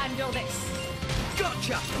me handle this!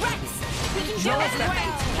 Gotcha. Rex! We can do No it!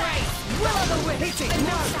 effect. Great! Will o' the wisp! Hit it.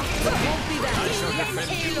 No. Won't be there.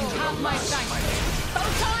 You have my thanks!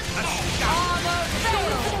 Photon edge! Armor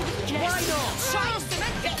veil! Why not? Try some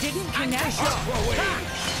of this! Didn't connect.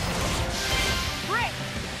 Brick!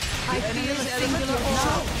 I feel a singular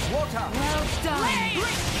aura. Water. Well done!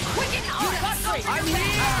 Quicken arts! I'm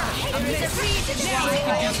here. It is a reason Now why you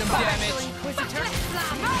can I do am some powerful, damage. Inquisitor!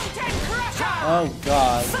 Mountain Crusher! Oh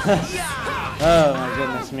god. Yeah. Oh my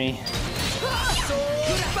goodness me.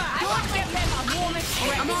 Sword bash. Don't give them a moment's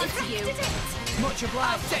rest! I'm on to you! Much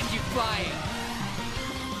obliged. Send you flying!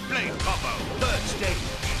 Blade combo, third stage.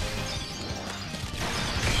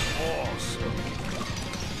 Awesome.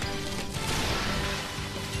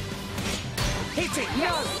 Hit it.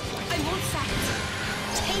 No. I want that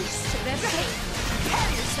taste of everything!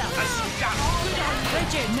 Prepare yourself! Good on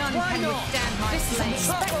Bridget! None Why can not? withstand my This is flame!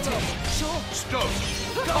 unstoppable. Sure! Stone.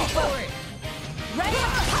 Go for it. Ready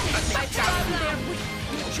up the punishment! I found their weak!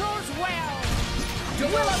 You chose well!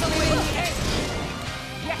 Double spinning head.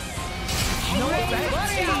 Yes! No Ray effect.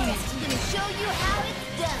 Warrior! I'm gonna show you how it's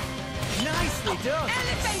done. Nicely done.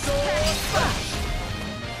 Elephant Sword Smash! bash.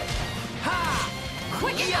 Ha.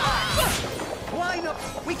 Quicken arms! Why not?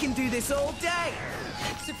 We can do this all day.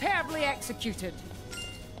 Superbly executed!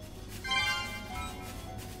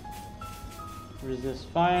 Resist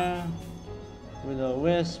fire. With a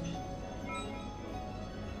wisp.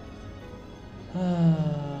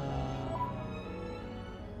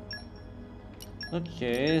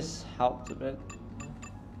 Okay, this helped a bit.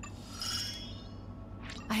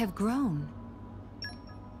 I have grown.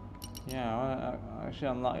 Yeah, I actually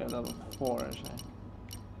unlock it at level 4 actually.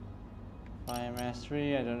 Fire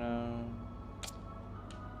mastery, I don't know.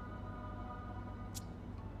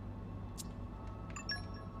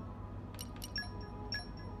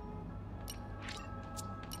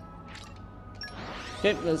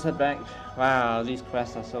 Okay, let's head back. Wow, these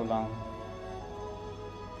quests are so long.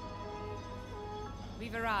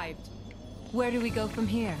 We've arrived. Where do we go from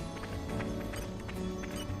here?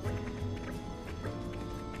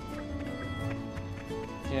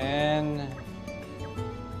 Again.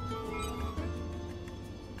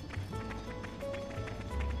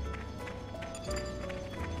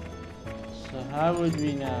 So how would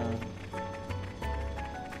we know?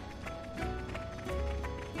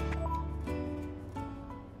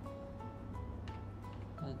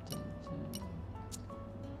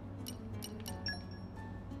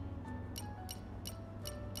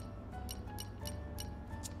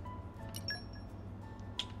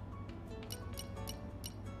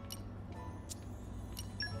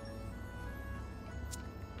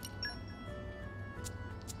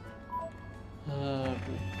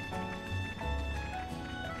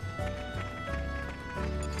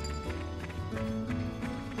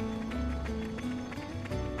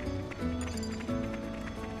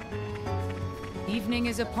 Evening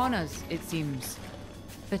is upon us, it seems.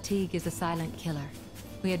 Fatigue is a silent killer.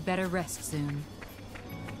 We had better rest soon.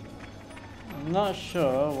 I'm not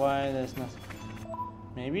sure why there's nothing.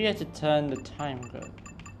 Maybe you have to turn the time code.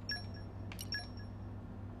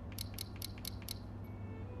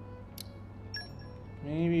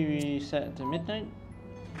 Maybe we set it to midnight?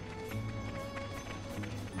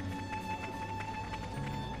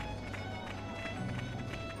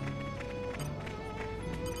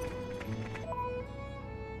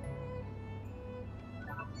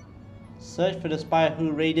 Search for the spy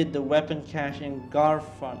who raided the weapon cache in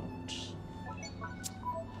Garfront.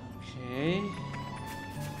 Okay.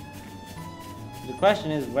 The question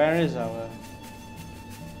is, where is our...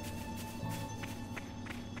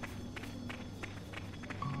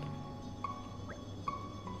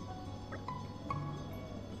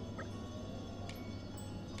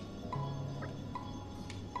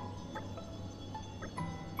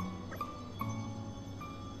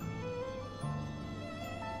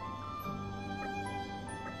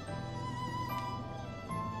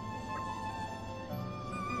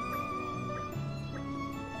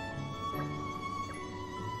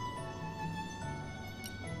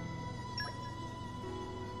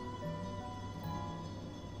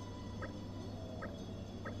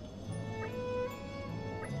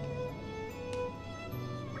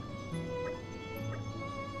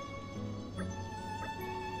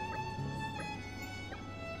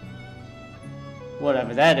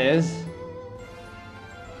 whatever that is.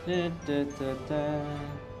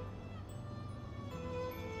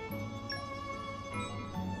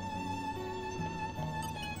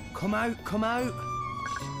 Come out, come out.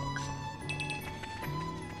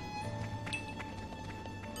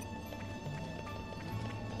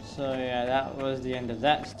 So yeah, that was the end of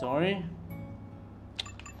that story.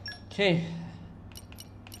 Okay.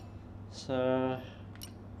 So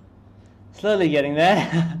slowly getting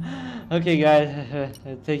there. Okay guys,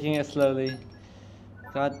 taking it slowly.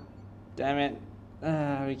 God damn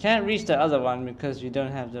it. We can't reach the other one because we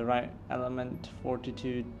don't have the right element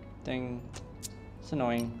fortitude thing. It's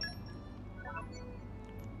annoying.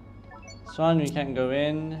 This one we can't go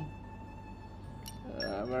in.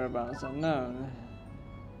 Whereabouts unknown.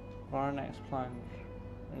 Varnex plunge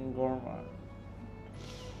in Gorma.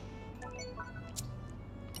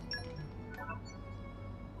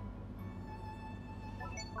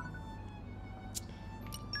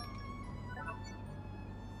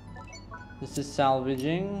 This is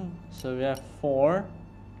salvaging, so we have 4.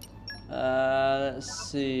 Let's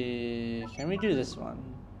see. Can we do this one?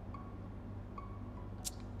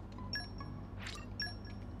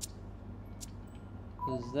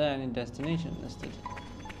 Is there any destination listed?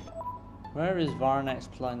 Where is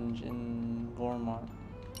Varnex plunge in Gorma?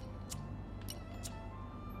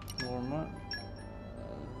 Gorma?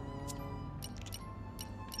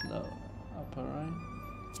 No, upper right?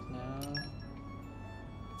 No.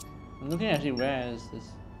 I'm looking actually, where is this?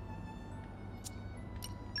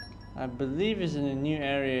 I believe it's in a new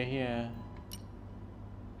area here.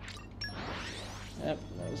 Yep,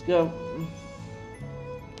 let's go.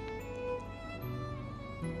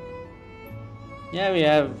 Yeah, we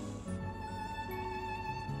have.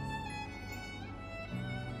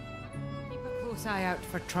 Keep a close eye out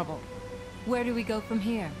for trouble. Where do we go from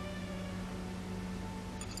here?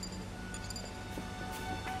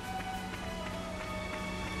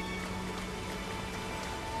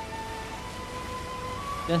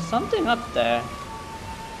 There's something up there.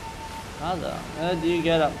 How the hell do you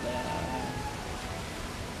get up there?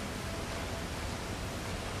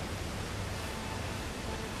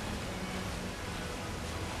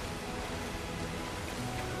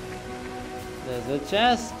 There's a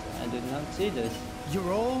chest. I did not see this.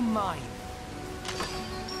 You're all mine.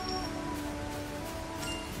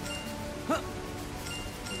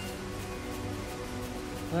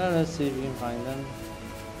 Well, let's see if we can find them.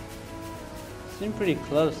 Seem pretty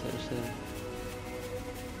close, actually.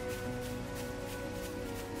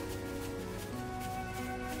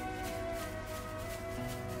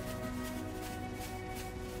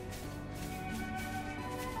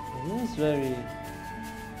 This is very...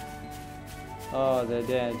 Oh, they're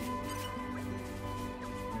dead.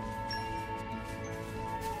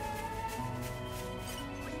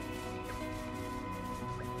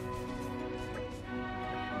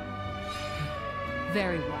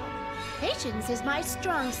 Very well. Patience is my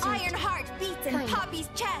strong suit. Iron heart beats in Kind. Poppy's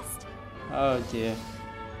chest. Oh dear.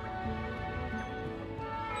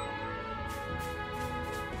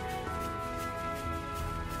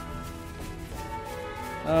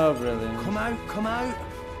 Oh, brilliant. Come out, come out.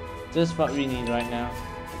 Just what we need right now.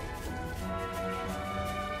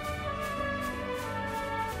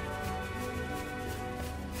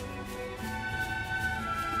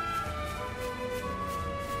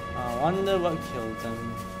 I wonder what killed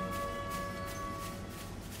them.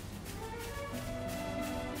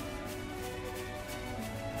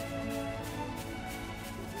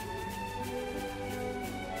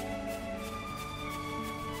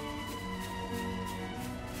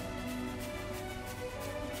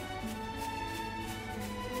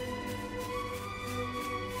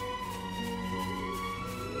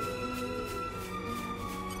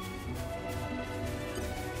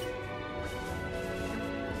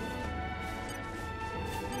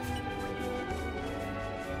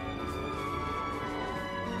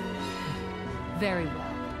 Very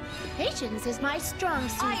well. Patience is my strong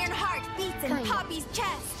suit. Iron heart beats in Kind. Poppy's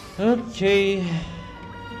chest. Okay.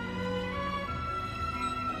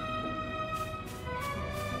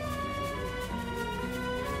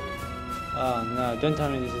 Oh no, don't tell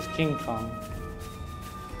me this is King Kong.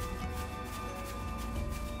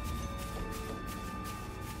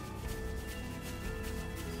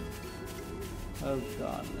 Oh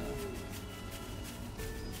god, no.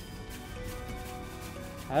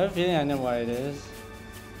 I have a feeling I know what it is.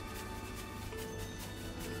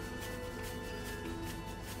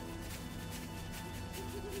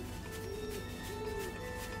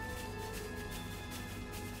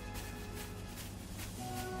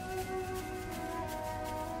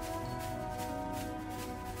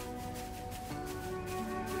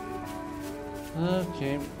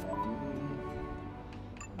 Okay.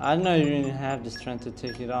 I don't even have the strength to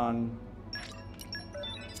take it on.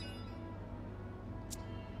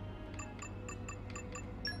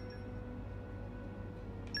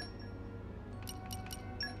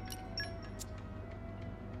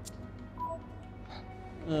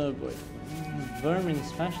 Oh boy. Vermin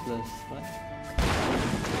specialist. What?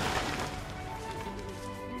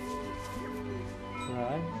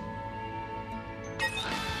 Right.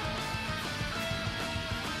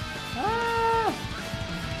 Ah!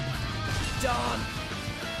 Darn.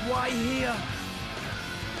 Why here?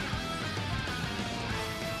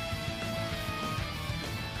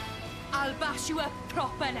 I'll bash you up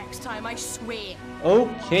proper next time, I swear.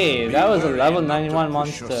 Okay, that was a Beware level not to 91 push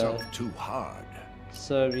monster. yourself too hard.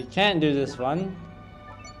 So we can't do this one.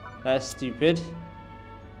 That's stupid.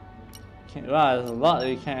 Wow, there's a lot that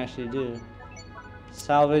we can't actually do.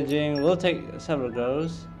 Salvaging, we'll take several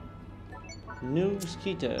goes. New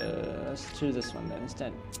Skeeter. Let's do this one then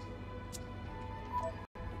instead.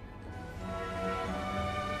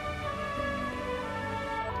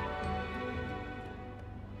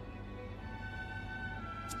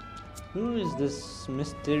 Who is this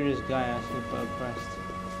mysterious guy asking for a quest?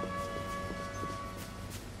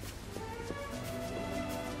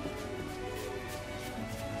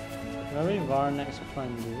 Very Varnex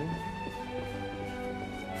Splendid.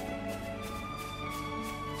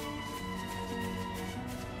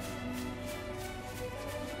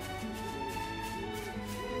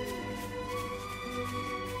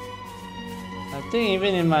 I think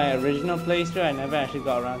even in my original playthrough I never actually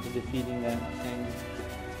got around to defeating that thing.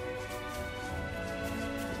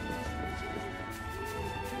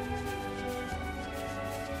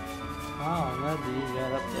 How on earth do you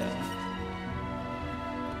get up there?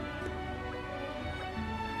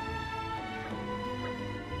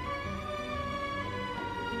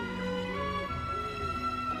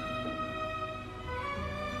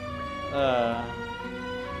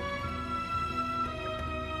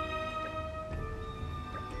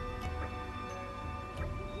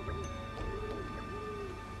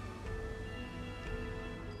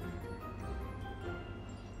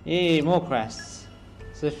 Yay, more quests.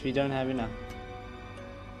 As if we don't have enough.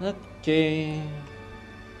 Okay.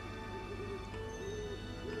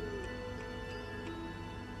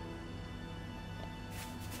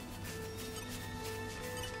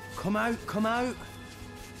 Come out, come out.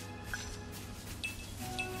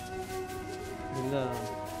 Below.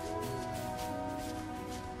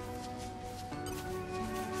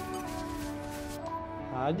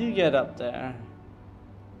 How do you get up there?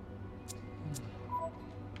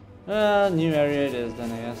 Well, new area it is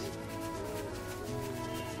then, I guess.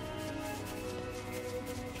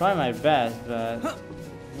 Try my best, but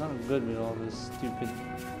I'm not good with all this stupid.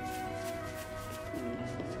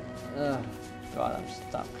 Ugh, God, I'm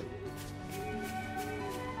stuck.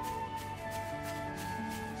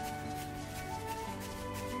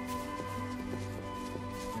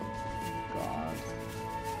 God.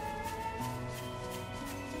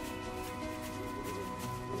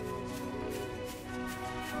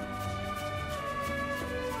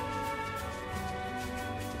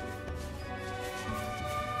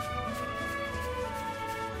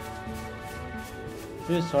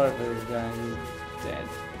 Feel sorry for this guy, he's dead.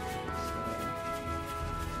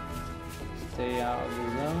 Stay out of the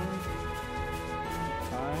zone.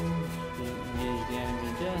 Fine. Engage the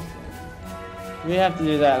enemy just. We have to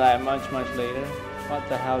do that like much later. What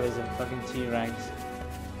the hell is a fucking T-Rex?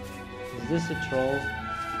 Is this a troll?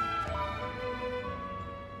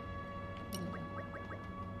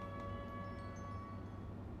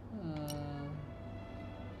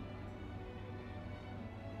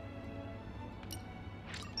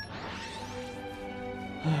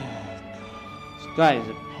 This guy is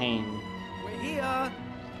a pain. We're here.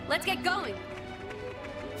 Let's get going.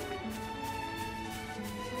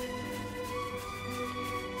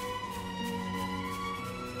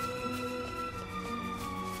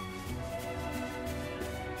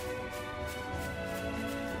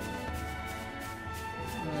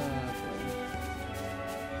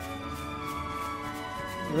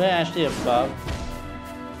 We're actually above.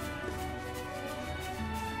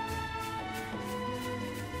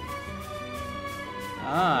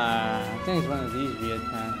 Ah, I think it's one of these weird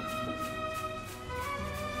paths.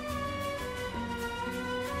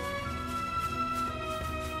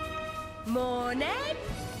 Morning.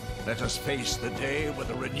 Let us face the day with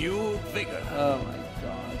a renewed vigor. Oh my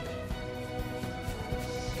god.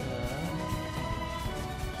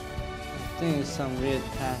 I think it's some weird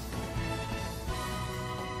path.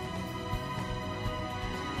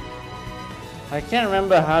 I can't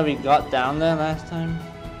remember how we got down there last time.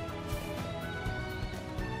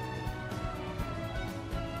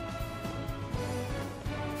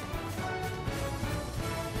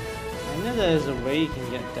 I know there's a way you can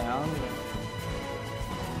get down, but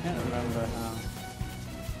I can't remember how.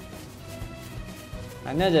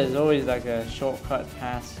 I know there's always like a shortcut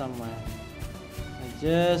path somewhere. I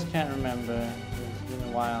just can't remember. It's been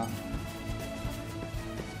a while.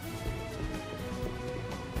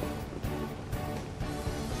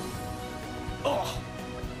 Oh!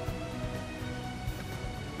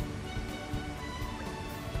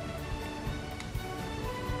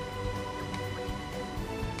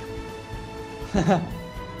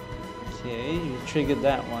 Okay, you triggered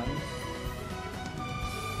that one.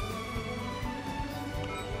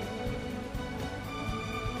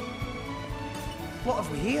 What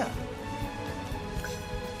have we here?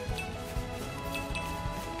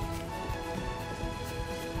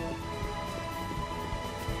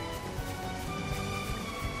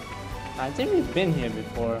 I think we've been here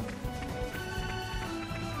before.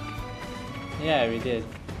 Yeah, we did.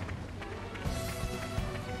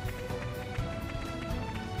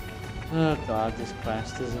 Oh god, this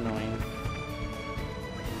quest is annoying.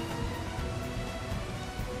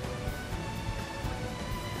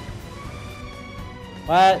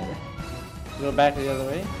 What? Go back the other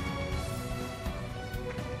way?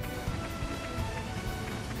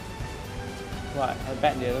 What? Head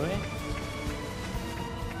back the other way?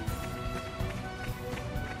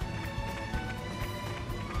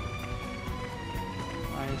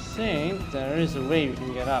 I think there is a way we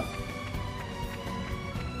can get up.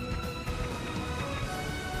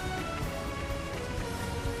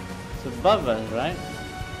 It's above us, right?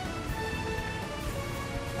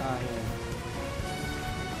 Ah, here.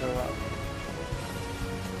 Go up.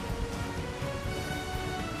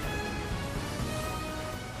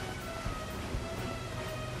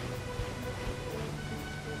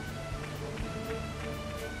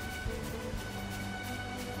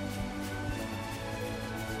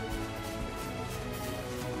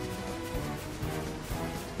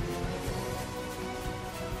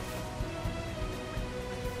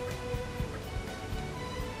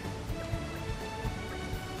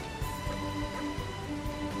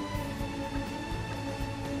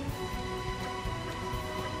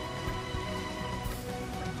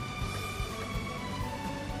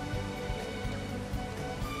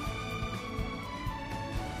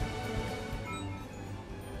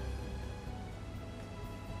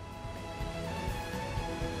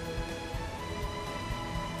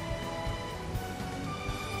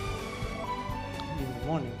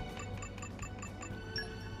 morning.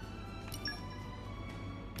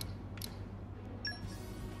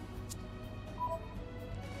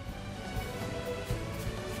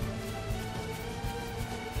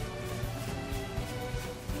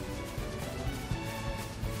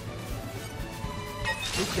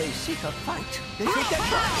 If they seek a fight, they should get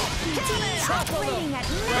Operating at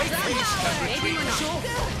Maybe we're not. Sure.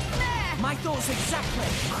 My thoughts exactly.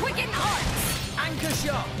 Quicken arts! Anchor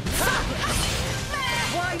shot.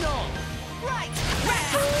 Why not? Right!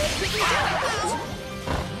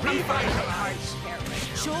 Revitalize.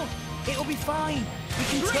 Sure, it'll be fine. We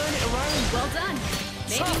can turn it around. Well done.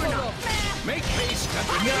 Maybe we're not. Make haste and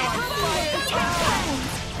No, retreat. I'm fired up.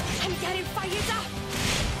 I'm getting fired up!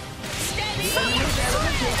 Steady!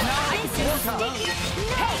 Now, water.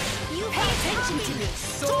 Hey! You pay attention to me!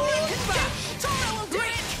 Sword back. Tora will do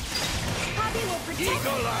it! Poppy will protect me!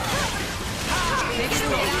 Eagle eye.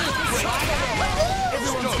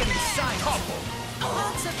 Everyone's getting signed.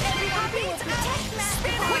 Parts of every Poppy will protect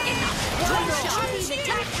Master Quicken! One shot. The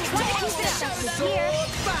attack is here.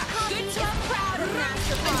 Good job, proud of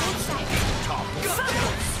Master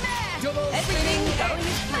Double Everything spinning. going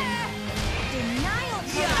as planned. Denial.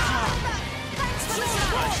 Thanks for the I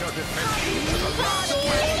support! shall defend you to the last.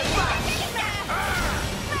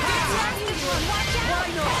 Why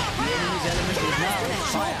not? The enemy's element is now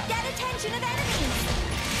fire. Get attention of enemies.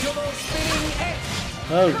 Double spinning X.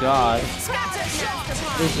 Oh god. Scatter shot!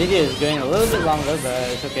 This video is going a little bit longer, but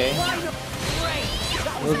it's okay.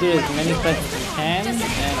 We'll do as many quests as we can,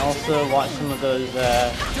 and also watch some of those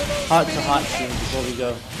heart-to-heart scenes before we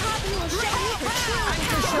go. Poppy will show you her true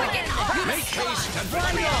power. Make haste and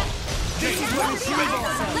retreat. This is what it's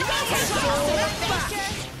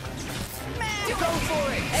Go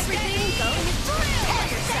for it. Everything going as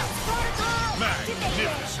planned.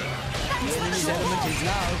 Magnificent. The enemy's element is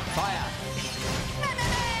now fire.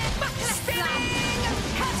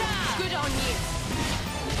 Good on you!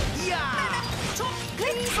 Yeah.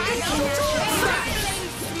 Good timing.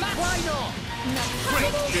 Why not?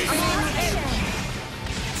 Great game.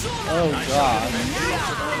 Oh god.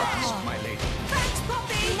 Last, my lady. Thanks,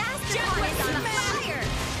 Poppy. Master One is on fire.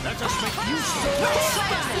 Let us make use of this.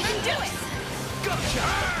 You can do it! Gotcha.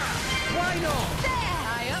 Why not?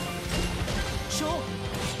 High up! Sure.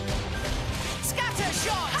 Scatter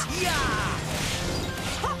shot! Yeah.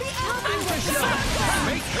 Poppy,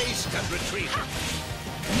 Make haste and retreat.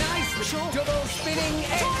 Nice. Sure. Double spinning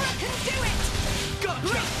X. Tora can do it!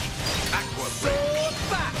 Gotcha. Aqua break. Sword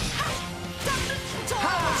back.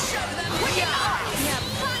 Tora will show them wicked eyes!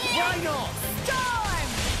 Why not? Storm!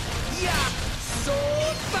 Yeah.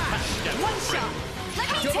 Sword back. One shot! Let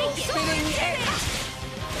me Double take it! spinning X.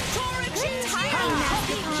 Tora choose timing,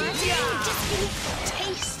 Master One. Yeah. Just give me a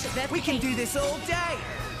taste of that. We can do this all day.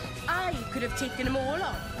 I could have taken them all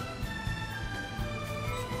on.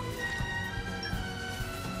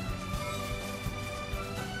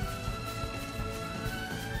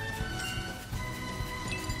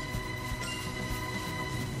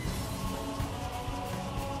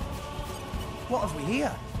 What have we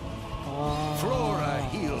here? Flora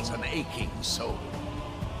heals an aching soul.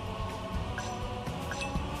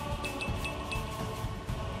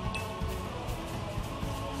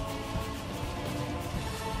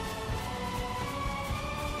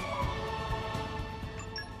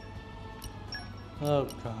 Oh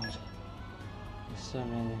god. There's so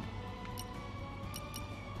many.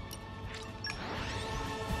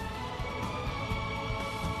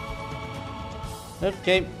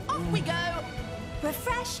 Okay. Off we go!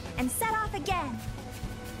 refresh, and set off again.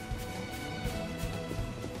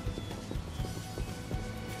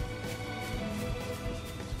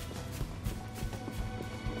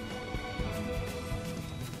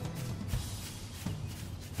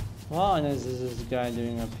 What on earth is this guy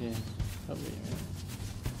doing up here? Oh, wait a minute.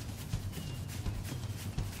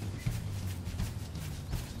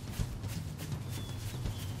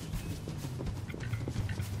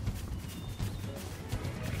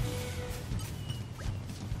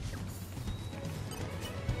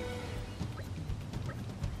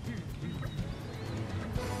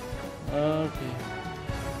 Okay.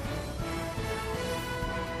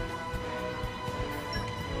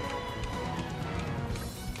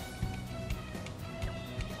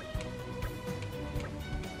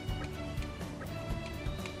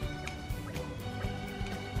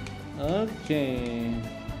 Okay.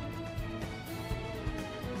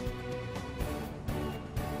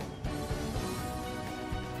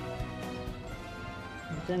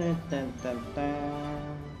 Dun, dun, dun,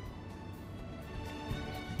 dun.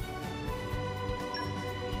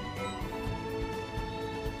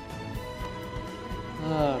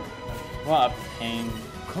 What? pain.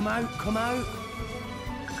 Come out, come out.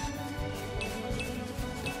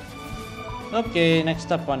 Okay,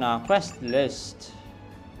 next up on our quest list.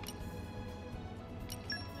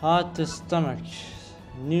 Heart to stomach.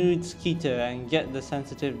 Nude Skeeter and get the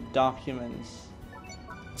sensitive documents.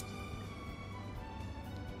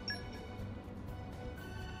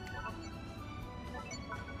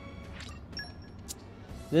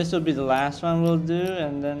 This will be the last one we'll do,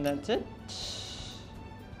 and then that's it.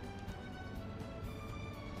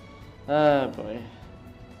 Oh boy.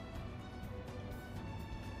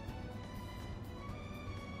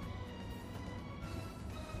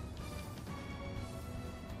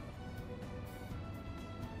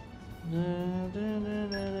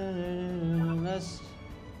 Let's...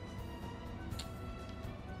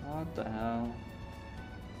 What the hell?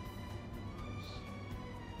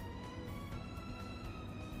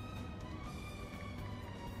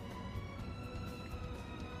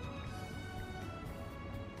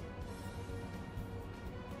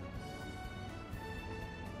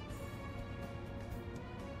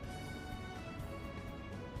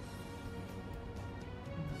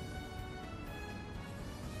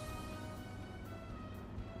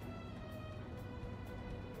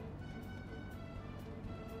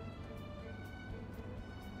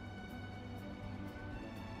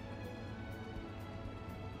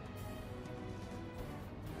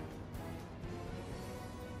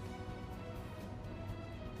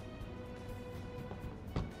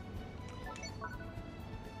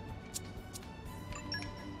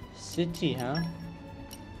 City, huh?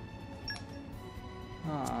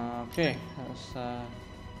 Ah, okay. That's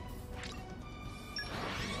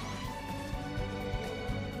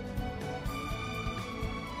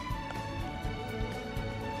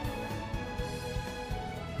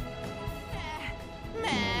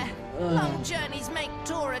Meh. Long journeys make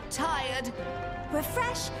Tora tired.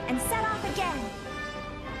 Refresh and set off again.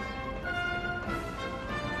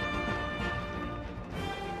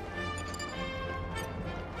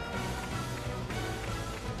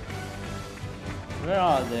 where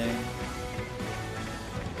are they?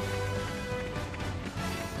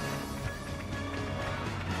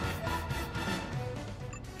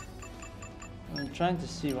 I'm trying to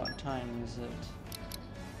see what time is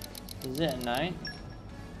it. Is it at night?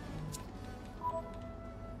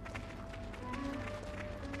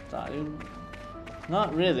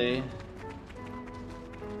 Not really.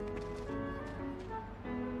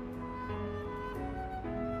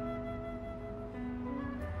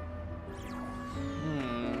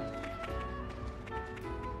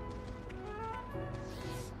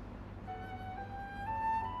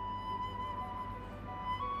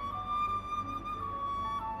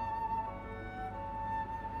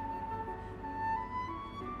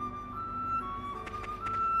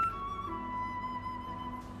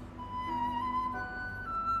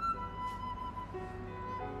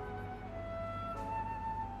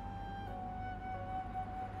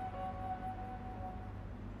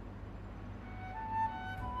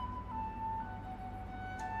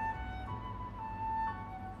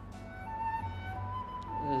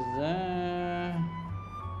 Is there...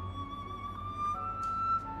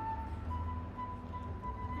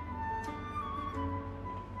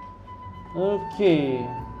 Okay.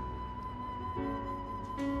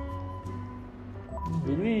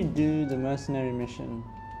 Did we do the mercenary mission?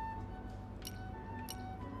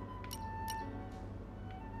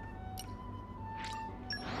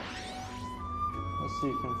 Let's see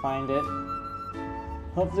if we can find it.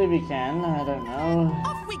 Hopefully we can, I don't know.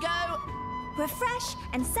 Off we go. Refresh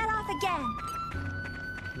and set off again.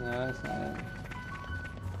 No, that's not it.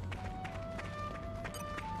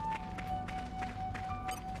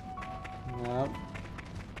 Nope.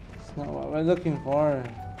 It's not what we're looking for.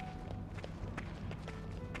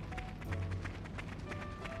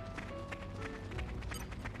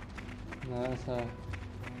 No, that's a...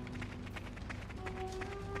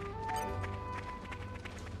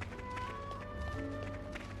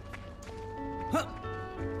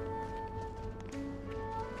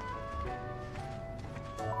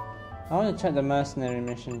 I want to check the mercenary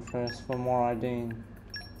mission first for more IDing.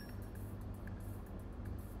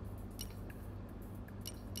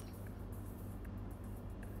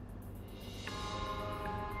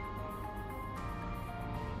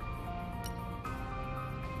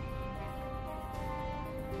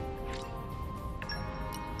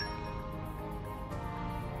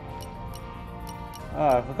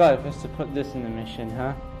 Oh, I forgot if it's to put this in the mission,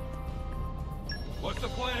 huh? What's the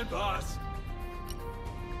plan, boss?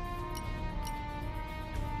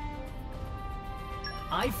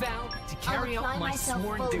 I vow to carry out my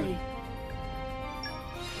sworn duty.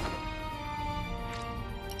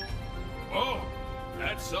 Oh,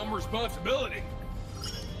 some responsibility.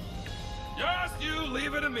 Just you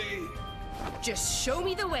leave it to me. Just show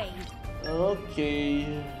me the way. Okay.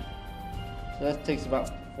 So that takes about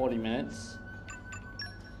 40 minutes.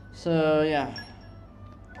 So yeah.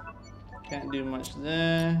 Can't do much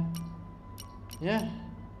there. Yeah.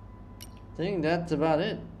 I think that's about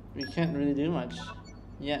it. We can't really do much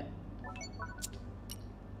yet.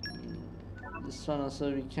 This one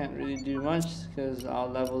also we can't really do much because our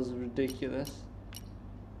level is ridiculous.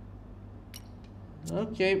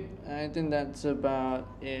 Okay, I think that's about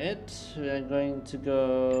it. We are going to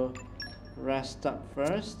go rest up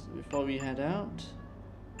first before we head out.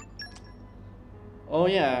 Oh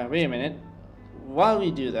yeah, wait a minute. While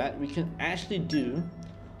we do that, we can actually do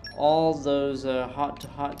all those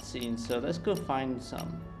heart-to-heart scenes. So let's go find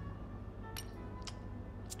some.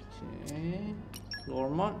 Okay,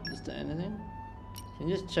 Lormont, is there anything? Can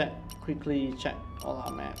you just quickly check all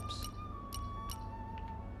our maps?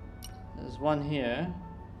 There's one here,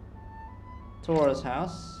 Tora's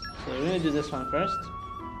house. So we're gonna do this one first.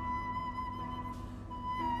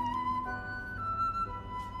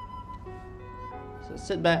 So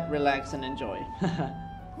sit back, relax, and enjoy.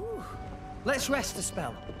 Let's rest a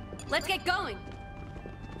spell. Let's get going.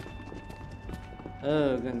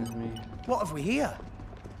 Oh goodness me. What have we here?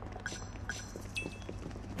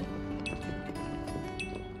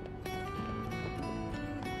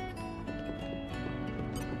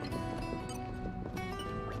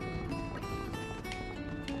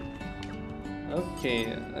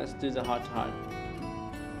 Okay, let's do the heart-to-heart.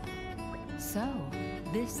 So,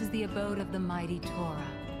 this is the abode of the mighty Tora.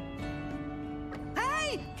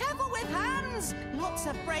 Hey, careful with hands! Lots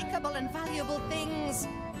of breakable and valuable things.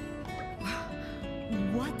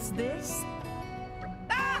 What's this?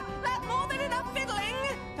 Ah! That's more than enough fiddling!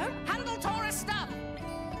 Don't handle Taurus stuff!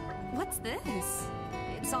 What's this?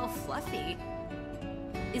 It's all fluffy.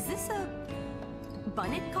 Is this a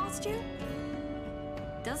bunnet costume?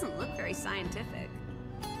 Doesn't look very scientific.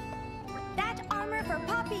 That armor for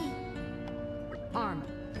Poppy! Armor.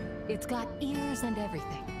 It's got ears and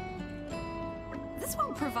everything. This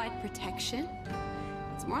won't provide protection.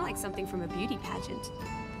 It's more like something from a beauty pageant.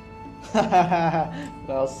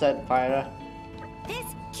 Well said, Pyra. This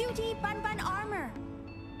cutie bun bun armor!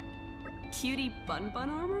 Cutie bun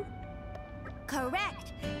armor?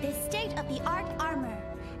 Correct! This state-of-the-art armor.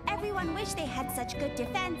 Everyone wished they had such good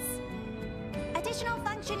defense. Additional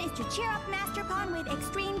function is to cheer up Master Pawn with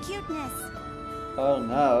extreme cuteness. Oh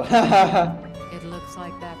no. It looks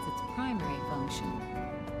like that's its primary function.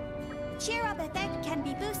 Cheer up effect can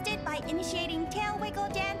be boosted by initiating tail wiggle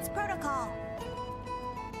dance protocol.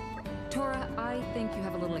 Tora, I think you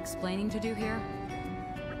have a little explaining to do here.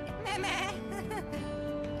 Meh.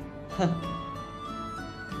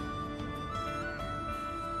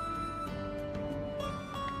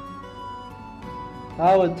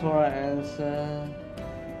 How would Tora answer?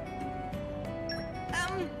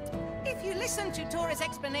 If you listen to Tora's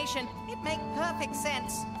explanation, it makes perfect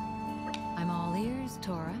sense. I'm all ears,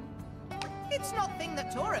 Tora. It's not thing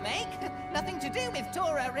that Tora make. Nothing to do with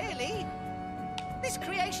Tora, really. This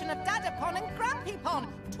creation of Dadapon and Grampypon,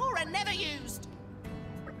 Tora never used.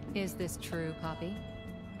 Is this true, Poppy?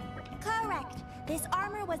 Correct. This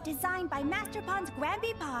armor was designed by Master Pawn's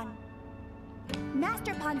Granby Pawn.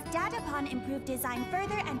 Master Pawn's Data Pawn improved design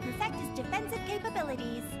further and perfect its defensive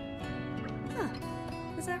capabilities. Huh.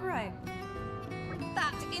 Is that right?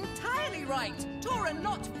 That's entirely right. Tora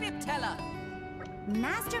not fib teller.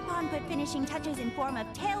 Master Pawn put finishing touches in form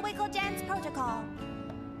of tail wiggle dance protocol.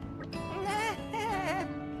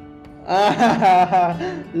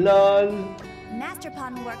 Lol. Master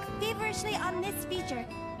Pawn worked feverishly on this feature.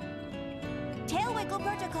 Tail wiggle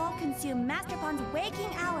protocol consumed Master Pawn's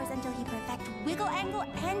waking hours until he perfect wiggle angle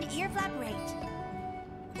and ear flap rate.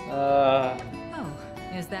 Oh,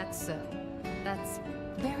 is that so? That's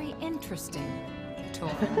very interesting,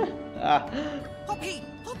 Tora. Poppy,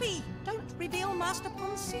 don't reveal Master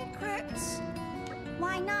Pawn's secrets.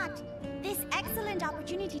 Why not? This excellent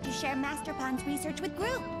opportunity to share Master Pawn's research with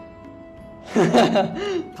group.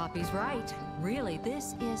 Poppy's right. Really,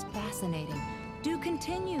 this is fascinating. Do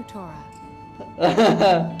continue, Tora.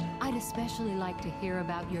 I'd especially like to hear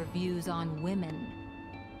about your views on women.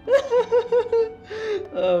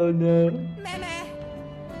 Oh no. Meh.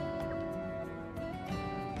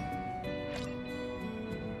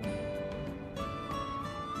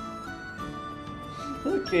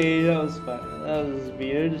 Okay, that was fun. That was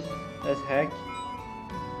weird as heck.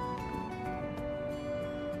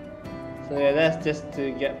 So yeah, that's just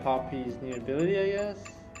to get Poppy's new ability, I guess.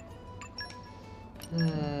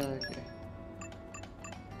 Okay.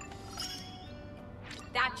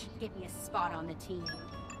 That should get me a spot on the team.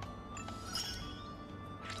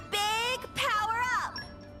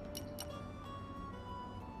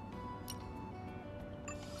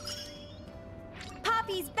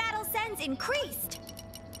 Poppy's battle sense increased.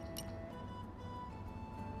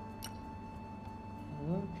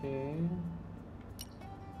 Okay.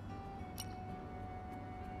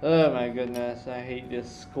 Oh my goodness, I hate this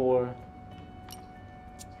score.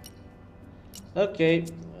 Okay.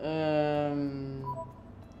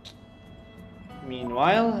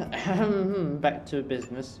 Meanwhile, back to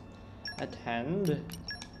business at hand.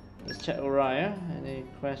 Let's check Oriah. Any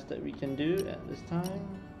quest that we can do at this time?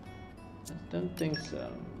 I don't think so.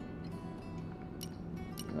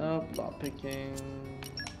 No, block picking.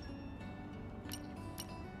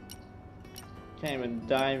 Can't even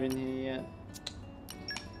dive in here yet.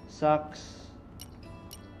 Sucks.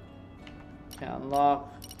 Can't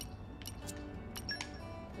unlock.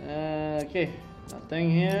 Okay,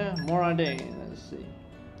 nothing here. More Ardain. Let's see.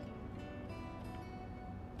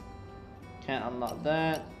 Can't unlock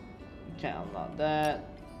that. Can't unlock that.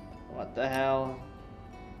 What the hell?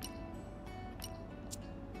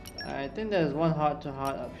 I think there's one heart to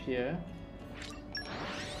heart up here.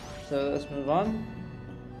 So let's move on.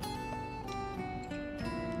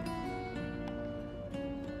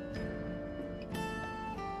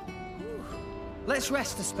 Let's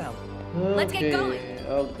rest a spell. Okay. Let's get going.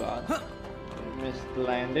 Oh god. We missed the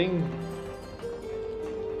landing.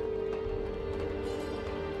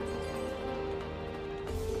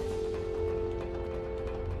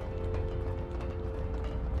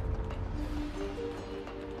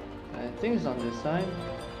 I think it's on this side.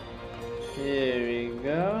 Here we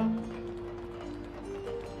go.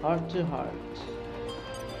 Heart to heart.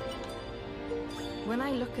 When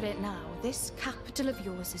I look at it now, this capital of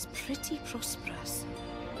yours is pretty prosperous.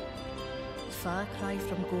 Far cry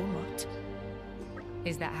from Gormott.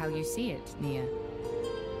 Is that how you see it, Nia?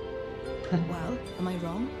 Well, am I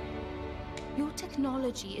wrong? Your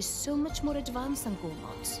technology is so much more advanced than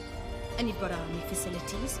Gormott's. And you've got army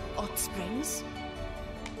facilities, hot springs.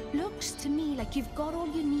 Looks to me like you've got all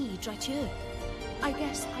you need right here. I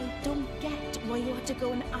guess I don't get why you had to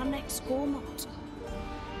go and annex Gormott.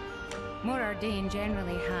 Morardane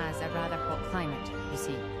generally has a rather hot climate, you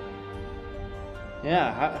see.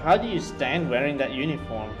 Yeah, how do you stand wearing that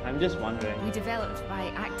uniform? I'm just wondering. We developed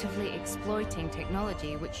by actively exploiting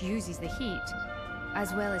technology which uses the heat,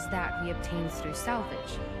 as well as that we obtain through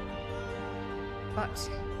salvage. But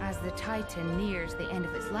as the Titan nears the end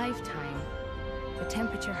of its lifetime, the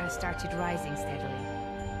temperature has started rising steadily.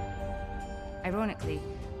 Ironically,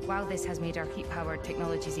 while this has made our heat-powered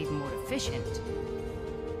technologies even more efficient,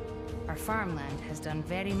 our farmland has done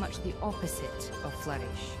very much the opposite of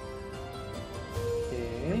flourish.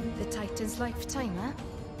 Okay. The Titan's lifetime, huh?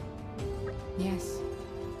 Yes,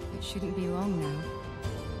 it shouldn't be long now.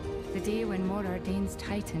 The day when Morardane's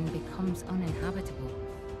Titan becomes uninhabitable.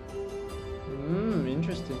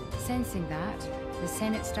 Interesting. Sensing that, the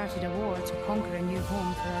Senate started a war to conquer a new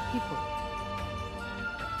home for our people.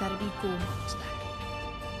 That'll be Gormott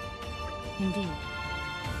then. Indeed.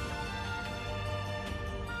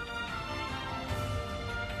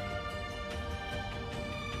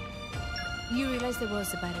 You realize there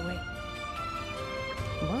was a better way.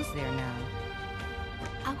 Was there now?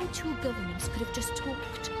 Our two governments could have just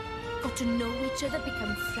talked, got to know each other,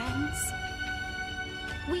 become friends.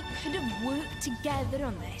 We could have worked together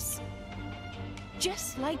on this.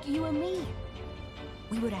 Just like you and me.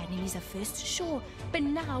 We were enemies at first, sure, but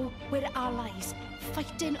now we're allies,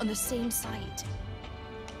 fighting on the same side.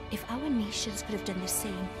 If our nations could have done the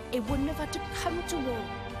same, it wouldn't have had to come to war.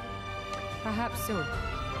 Perhaps so.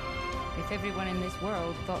 If everyone in this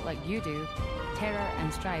world thought like you do, terror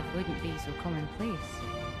and strife wouldn't be so commonplace.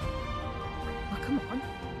 Well, come on.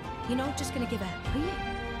 You're not just gonna give up, are you?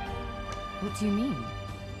 What do you mean?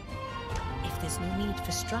 If there's no need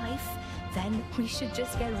for strife, then we should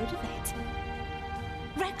just get rid of it.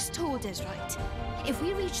 Rex told us, right? If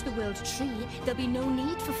we reach the World Tree, there'll be no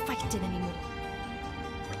need for fighting anymore.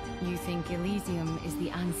 You think Elysium is the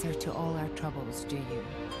answer to all our troubles, do you?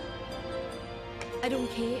 I don't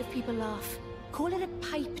care if people laugh. Call it a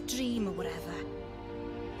pipe dream or whatever.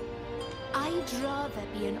 I'd rather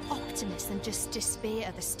be an optimist than just despair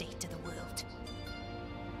of the state of the world.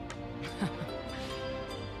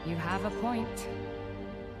 You have a point.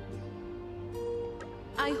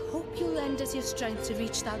 I hope you'll lend us your strength to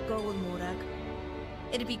reach that goal, Morag.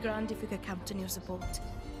 It'd be grand if we could count on your support.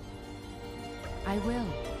 I will.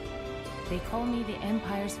 They call me the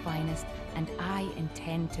Empire's finest, and I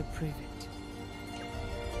intend to prove it.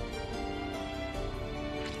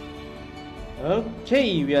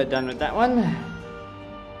 Okay, we are done with that one.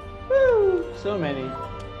 Woo! So many.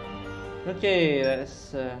 Okay,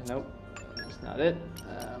 let's nope, that's not it.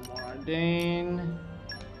 More Dane.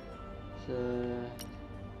 So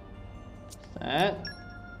That.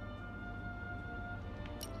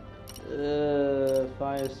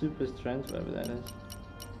 Fire super strength, whatever that is.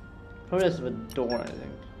 Probably has a door, I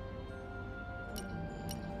think.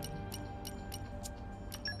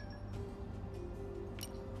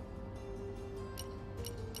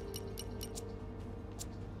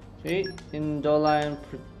 Okay, Indoline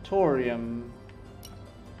Praetorium.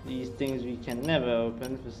 These things we can never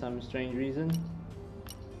open for some strange reason.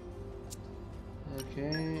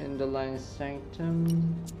 Okay, Indoline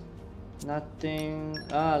Sanctum. Nothing.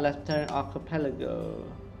 Ah, Lieutenant Archipelago.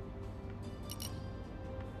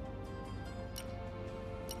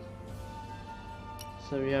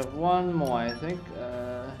 So we have one more, I think.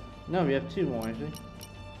 No, we have two more actually.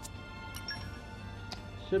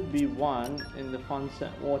 Should be one in the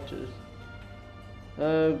Fonset Waters.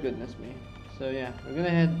 Oh goodness me. So yeah, we're gonna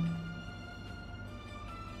head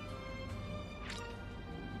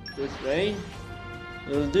this way.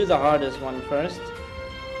 We'll do the hardest one first.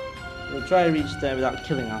 We'll try to reach there without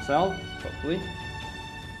killing ourselves, hopefully.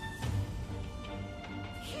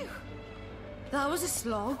 Phew. That was a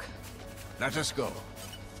slog. Let us go.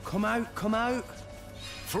 Come out, come out.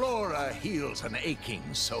 Flora heals an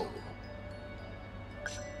aching soul.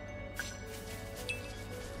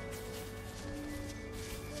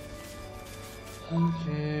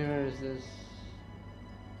 Okay, where is this?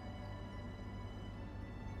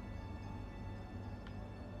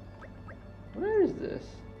 Where is this?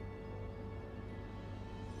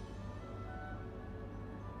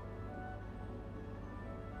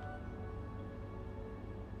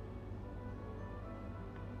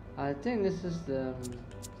 I think this is the...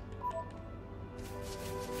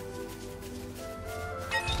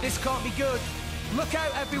 This can't be good. Look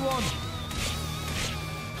out, everyone.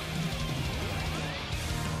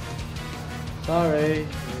 Sorry,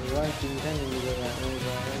 we weren't intending to go that way,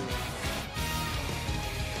 but...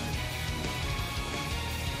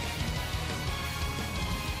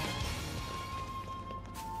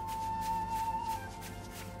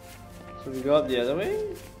 So we go up the other way?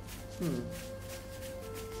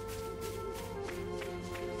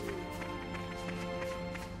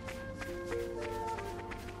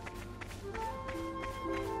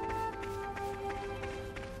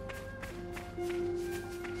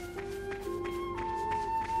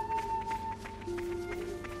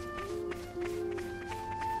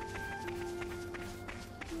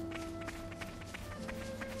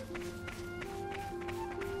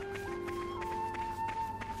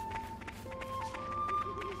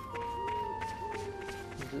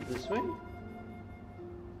 Is it this way?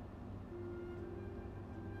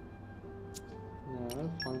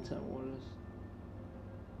 No, Fontaine Waters.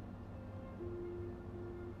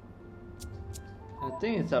 I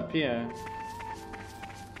think it's up here.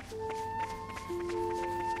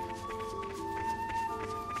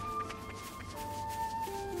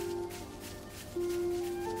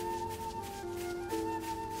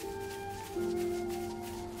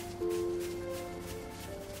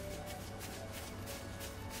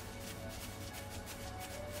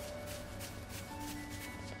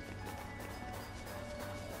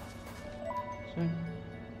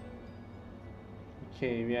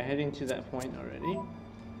 Okay, we are heading to that point already.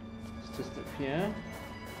 It's just up here.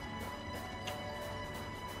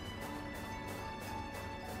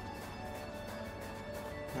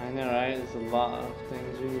 I know, right? There's a lot of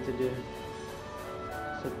things we need to do.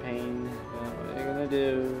 It's a pain, but what are you gonna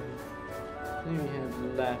do? I think we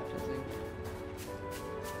have left, I think.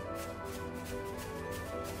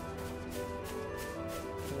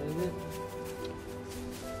 What is it?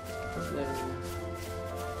 What's that?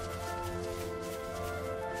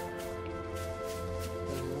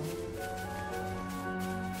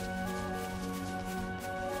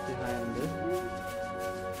 Behind this one?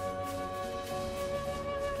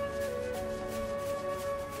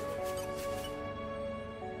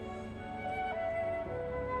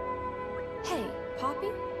 Hey,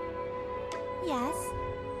 Poppy? Yes?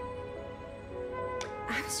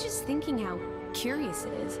 I was just thinking how curious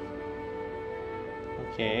it is.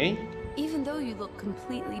 Okay. Even though you look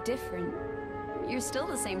completely different, you're still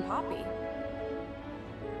the same Poppy.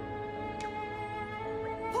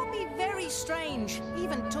 Poppy very strange.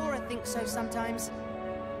 Even Tora thinks so sometimes.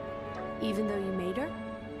 Even though you made her?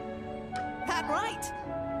 That right?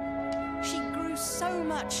 She grew so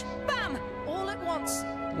much. Bam! All at once.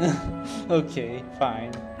 Okay,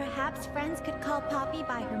 fine. Perhaps friends could call Poppy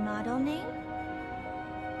by her model name?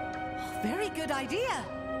 Very good idea.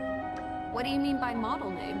 What do you mean by model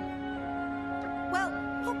name? Well,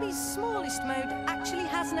 Poppy's smallest mode actually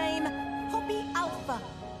has name Poppy Alpha.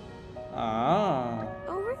 Ah.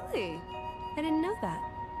 Oh, really? I didn't know that.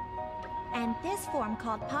 and this form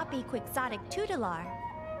called Poppy Quixotic Tutelar.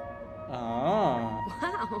 Oh.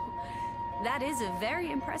 Wow, that is a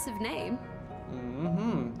very impressive name.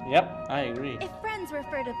 Yep, I agree. If friends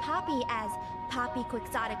refer to Poppy as Poppy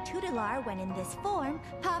Quixotic Tutelar when in this form,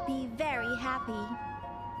 Poppy very happy.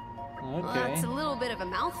 Well, Okay. that's a little bit of a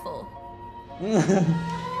mouthful.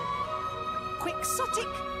 Quixotic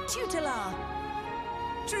tutelar.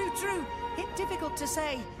 True, true. It's difficult to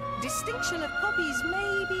say. Distinction of poppies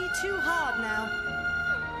may be too hard now.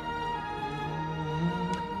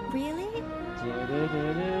 Really?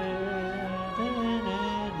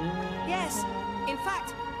 Yes. In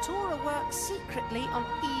fact, Tora works secretly on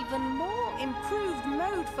even more improved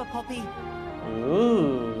mode for Poppy.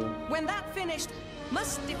 Ooh. When that finished,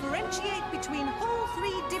 must differentiate between whole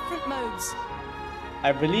 3 different modes.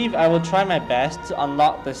 I believe I will try my best to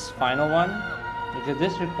unlock this final one, because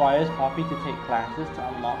this requires Poppy to take classes to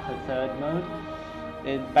unlock her 3rd mode.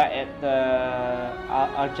 Back at the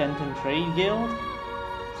Argentine Trade Guild,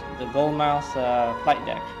 the Gold Mouse flight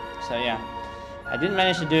deck. So yeah, I didn't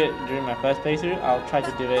manage to do it during my first playthrough. I'll try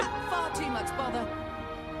to do it. Far too much bother.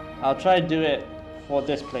 I'll try to do it for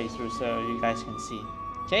this playthrough so you guys can see.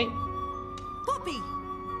 Okay? Poppy!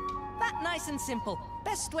 That nice and simple.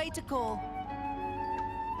 Best way to call.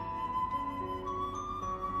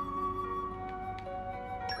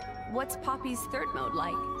 What's Poppy's 3rd mode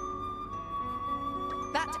like?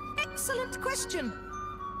 That excellent question.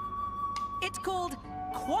 It's called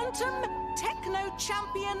Quantum Techno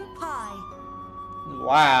Champion Pi.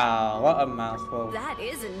 Wow, what a mouthful. That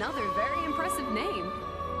is another very impressive name.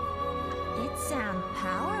 It sounds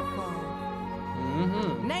powerful.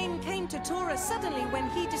 Name came to Tora suddenly when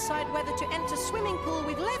he decided whether to enter swimming pool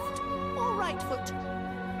with left or right foot.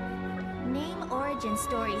 Name origin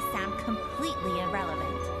stories sound completely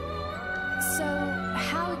irrelevant. So,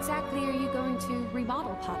 how exactly are you going to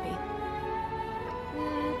remodel Poppy?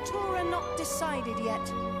 Tora not decided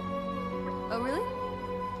yet. Oh, really?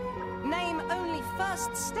 Name only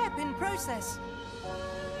first step in process.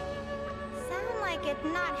 Sound like it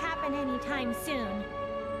not happen anytime soon.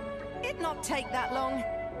 It not take that long.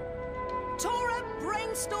 Tora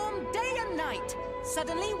brainstorm day and night.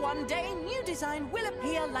 Suddenly one day new design will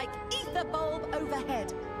appear like ether bulb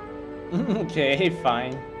overhead. Okay,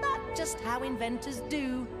 fine. Just how inventors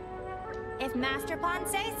do. If Master Pond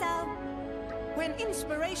say so. When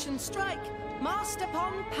inspiration strike, Master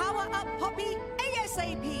Pond power up Poppy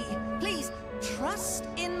ASAP. Please trust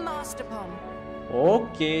in Master Pond.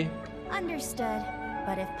 Okay. Understood.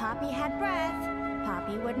 But if Poppy had breath,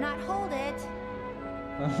 Poppy would not hold it.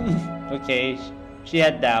 Okay, she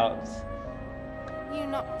had doubts. You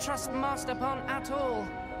not trust Master Pond at all.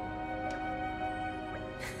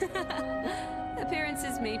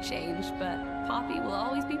 Appearances may change, but Poppy will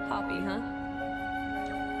always be Poppy, huh?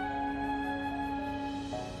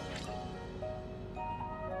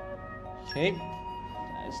 Okay,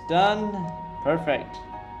 that's done. Perfect.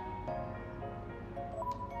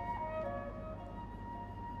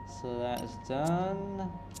 So that's done.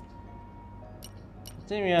 I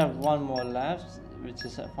think we have one more left, which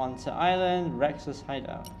is at Fonta Island, Rex's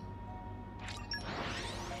hideout.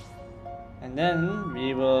 And then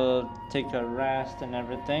we will take a rest and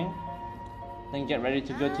everything. Then get ready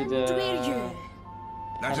to go to the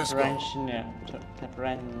Let us go.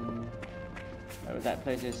 Whatever that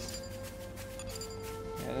place is.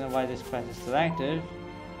 Yeah, I don't know why this quest is still active.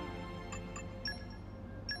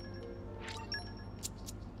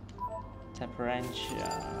 Temperantia,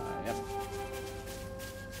 yep.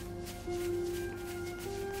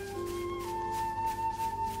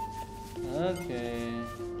 Okay.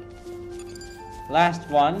 Last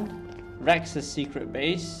one, Rex's secret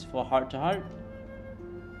base for heart to heart.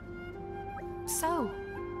 So,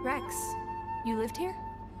 Rex, you lived here?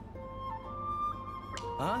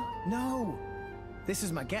 Huh? No. This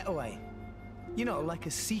is my getaway. You know, like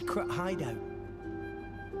a secret hideout.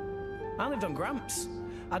 I lived on Gramps.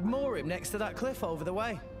 I'd moor him next to that cliff over the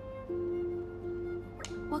way.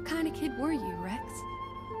 What kind of kid were you, Rex?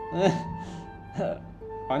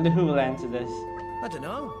 Wonder who will answer this. I don't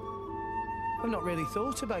know. I've not really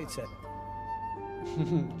thought about it.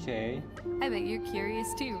 Okay. I bet you're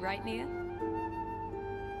curious too, right, Nia?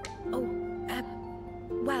 Oh,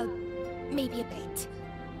 well, maybe a bit.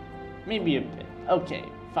 Maybe a bit. Okay,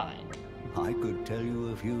 fine. I could tell you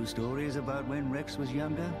a few stories about when Rex was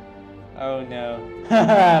younger. Oh no.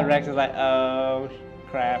 Rex is like, oh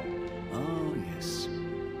crap. Oh, yes.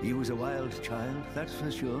 He was a wild child, that's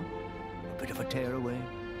for sure. A bit of a tearaway.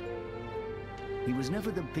 He was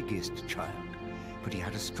never the biggest child, but he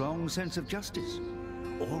had a strong sense of justice.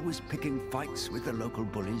 Always picking fights with the local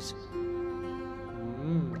bullies.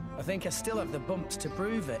 I think I still have the bumps to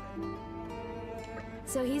prove it.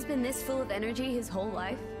 So he's been this full of energy his whole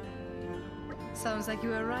life? Sounds like you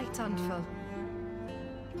were right, Handful.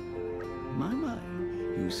 My,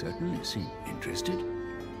 you certainly seem interested.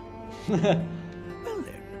 Well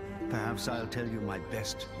then, perhaps I'll tell you my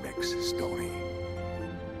best Rex story.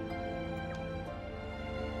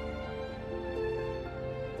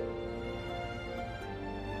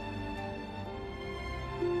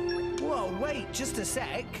 Whoa, wait, just a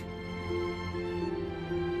sec.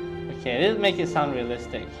 Okay, this make it sound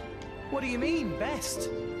realistic. What do you mean, best?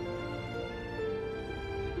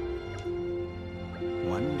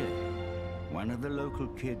 One day, one of the local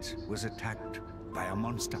kids was attacked by a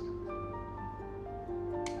monster.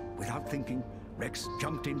 Without thinking, Rex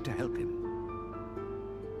jumped in to help him.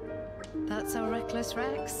 That's a reckless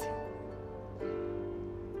Rex.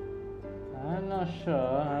 I'm not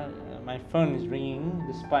sure. My phone is ringing,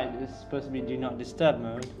 despite it's supposed to be do not disturb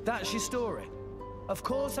mode. That's your story. Of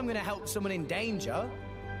course I'm gonna help someone in danger.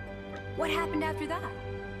 What happened after that?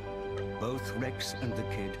 Both Rex and the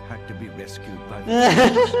kid had to be rescued by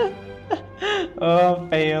the Oh,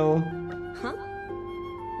 fail. Huh?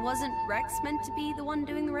 Wasn't Rex meant to be the one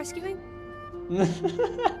doing the rescuing?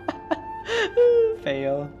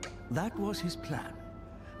 Fail. That was his plan.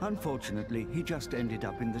 Unfortunately, he just ended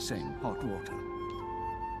up in the same hot water.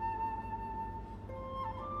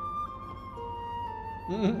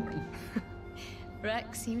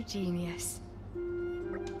 Rex, you genius.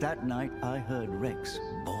 That night, I heard Rex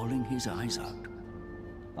bawling his eyes out.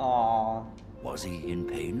 Aww. Was he in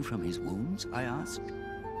pain from his wounds? I asked.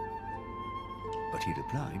 But he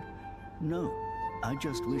replied, no, I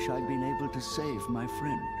just wish I'd been able to save my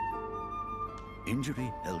friend.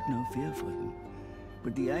 Injury held no fear for him,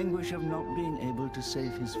 but the anguish of not being able to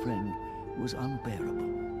save his friend was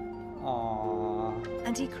unbearable. Aww.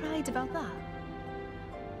 And he cried about that?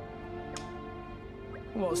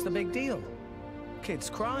 What's the big deal? Kids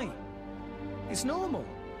cry. It's normal.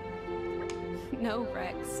 No,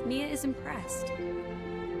 Rex. Mia is impressed.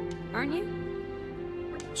 Aren't you?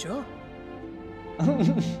 Sure.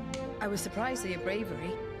 I was surprised at your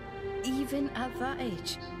bravery, even at that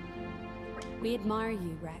age. We admire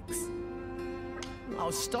you, Rex.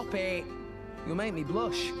 Oh, stop it. You'll make me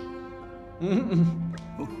blush.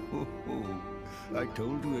 I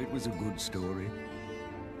told you it was a good story.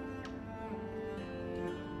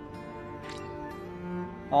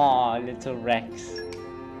 Aw, little Rex.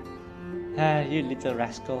 Ah, you little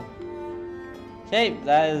rascal. Okay,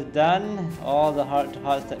 that is done. All the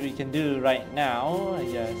heart-to-hearts that we can do right now, I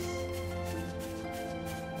guess.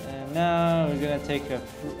 And now we're gonna take a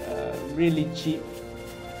really cheap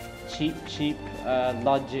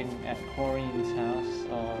lodging at Corrine's house,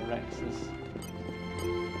 or Rex's.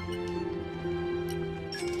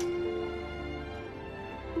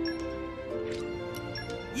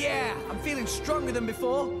 Yeah, I'm feeling stronger than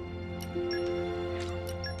before.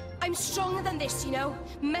 I'm stronger than this, you know.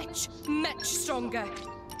 Much, much stronger.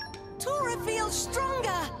 Tora feels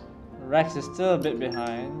stronger! Rex is still a bit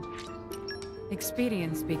behind.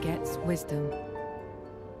 Experience begets wisdom.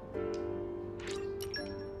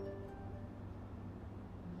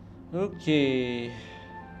 Okay.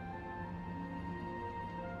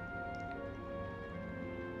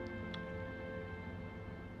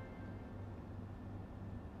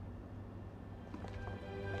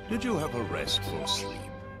 Did you have a restful sleep?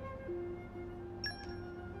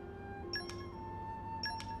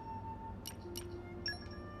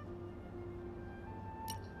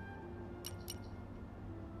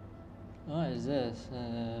 What is this?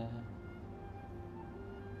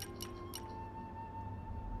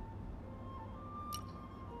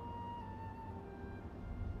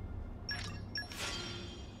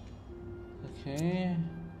 Okay.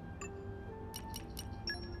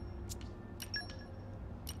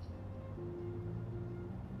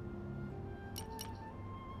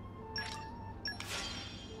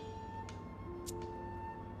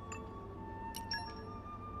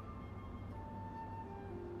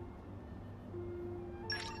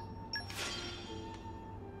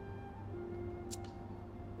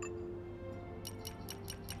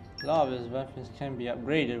 A lot of his weapons can be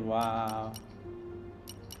upgraded. Wow.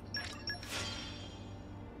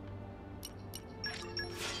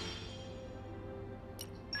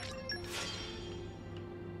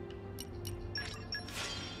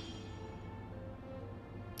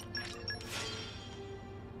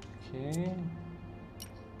 Okay.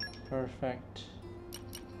 Perfect.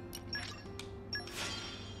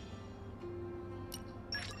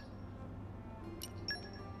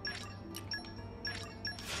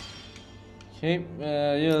 Okay,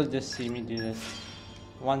 you'll just see me do this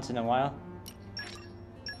once in a while.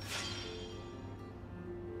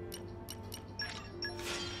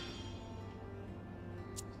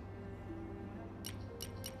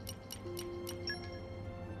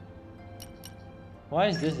 Why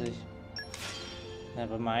is this?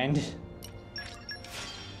 Never mind.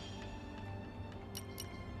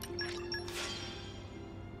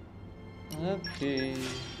 Okay.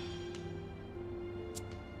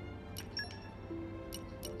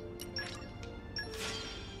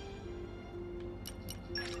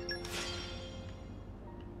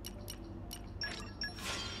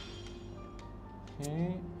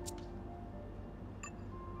 Okay.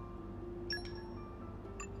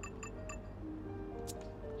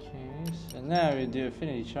 Okay, so now we do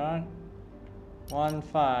affinity chart.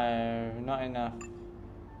 1-5, not enough.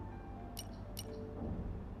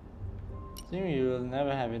 I think we will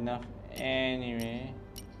never have enough anyway.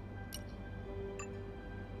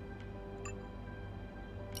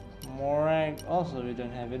 Morag, also we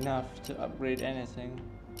don't have enough to upgrade anything.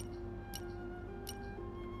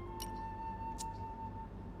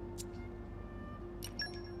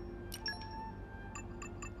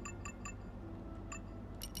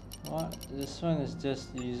 What? This one is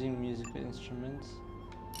just using musical instruments.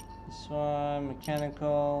 This one,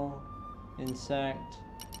 mechanical, insect,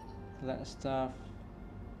 collect stuff.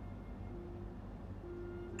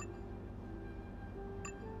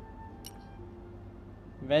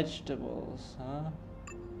 Vegetables, huh?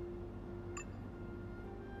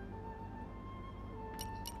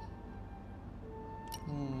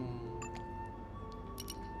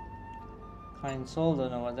 Kind soul,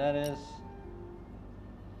 don't know what that is.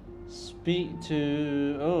 Speak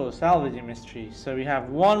to... oh, salvaging mystery. So we have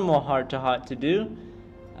one more heart-to-heart to do.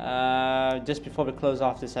 Just before we close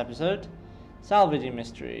off this episode. Salvaging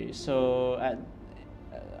mystery. So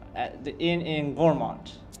at the inn in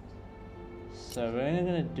Gormont. So we're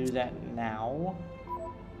gonna do that now.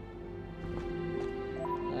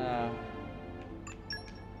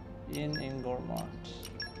 Inn in Gormont.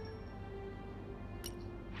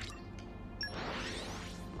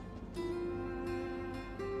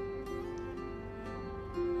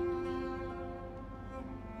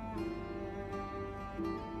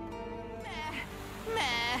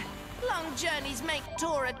 Journeys make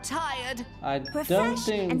Tora tired. I Refresh don't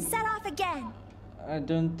think and set off again. I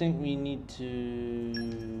don't think we need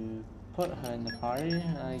to put her in the party.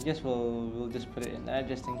 I guess we'll just put it in there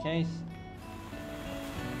just in case.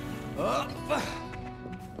 Yeah,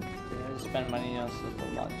 spend money on super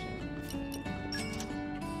lodging.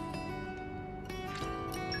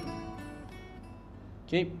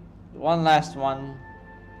 Okay, one last one.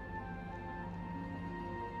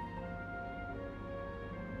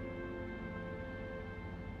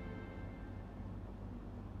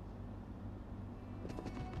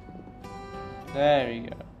 There we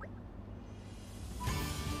go.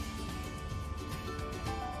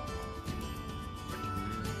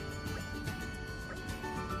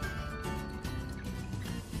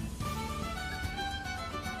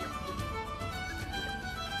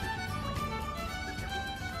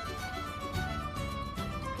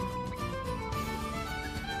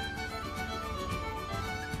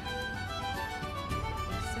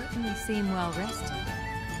 Certainly seem well rested.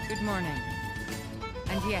 Good morning.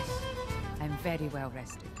 And yes, I'm very well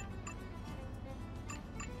rested.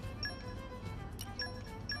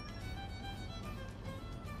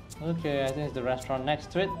 Okay, I think it's the restaurant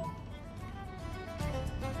next to it.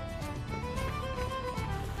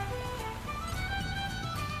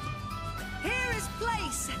 Here is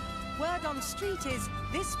place. Word on street is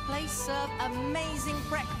this place serve amazing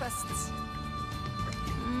breakfasts.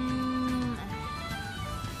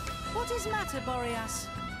 What is matter, Boreas?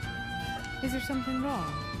 Is there something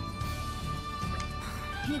wrong?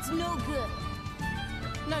 It's no good.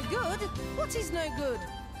 No good? What is no good?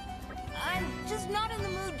 I'm just not in the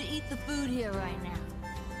mood to eat the food here right now.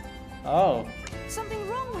 Oh. Something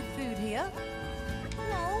wrong with food here?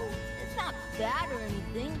 No, it's not bad or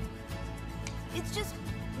anything. It's just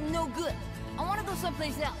no good. I want to go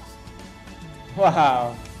someplace else.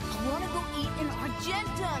 Wow. I want to go eat in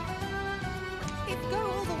Argentum. If go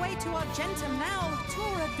all the way to Argentum now,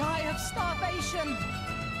 Tora die of starvation.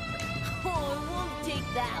 Oh, it won't take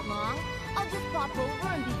that long. I'll just pop over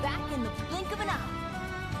and be back in the blink of an eye.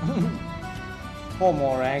 Poor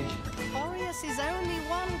Morag. Boreas is only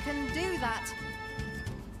one can do that.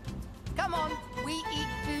 Come on, we eat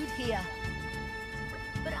food here.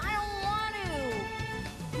 But I don't want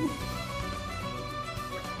to.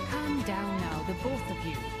 Calm down now, the both of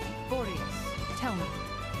you. Boreas, tell me.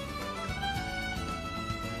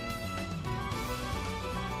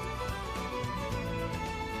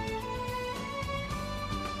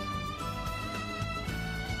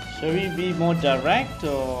 Should we be more direct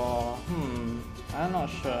or... I'm not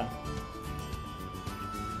sure.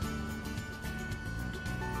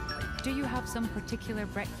 Do you have some particular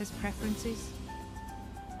breakfast preferences?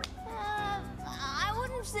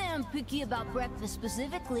 say I'm picky about breakfast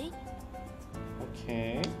specifically.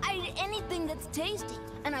 Okay. I eat anything that's tasty,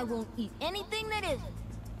 and I won't eat anything that isn't.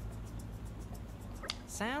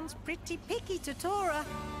 Sounds pretty picky to Tora.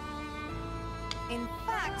 In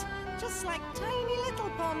fact, just like tiny little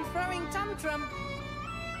Pom throwing tantrum.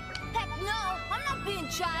 Heck no, I'm not being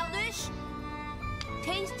childish.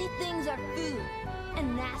 Tasty things are food,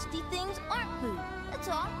 and nasty things aren't food. That's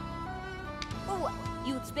all. Or what?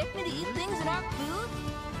 You expect me to eat things that aren't food?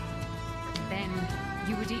 Then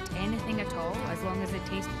you would eat anything at all as long as the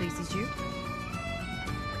taste pleases you?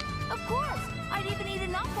 Of course. I'd even eat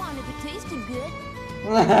enough on if it tasted good.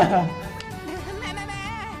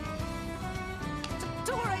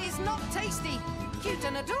 Tora is not tasty. Cute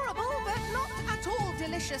and adorable, but not at all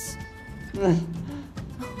delicious.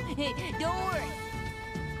 Hey, don't worry.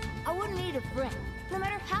 I wouldn't eat a friend, no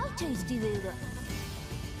matter how tasty they look.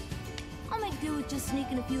 I'll make do with just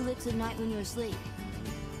sneaking a few licks at night when you're asleep.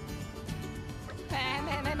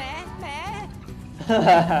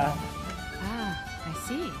 Ah, I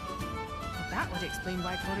see. Well, that would explain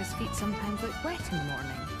why Tora's feet sometimes look wet in the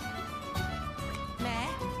morning.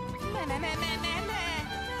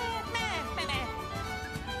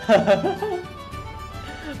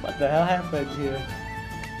 What the hell happened here?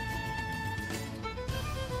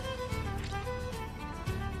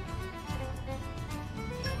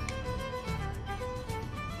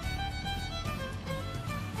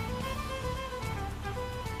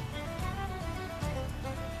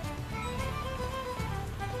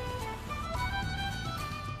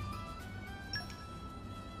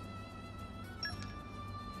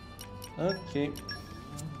 Okay.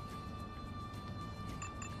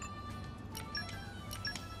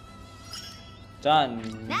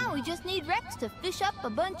 Done. Now we just need Rex to fish up a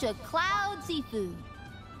bunch of cloud seafood.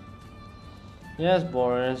 Yes,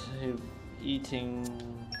 Boris, you're eating.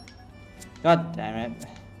 God damn it.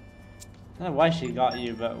 I don't know why she got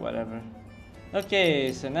you, but whatever.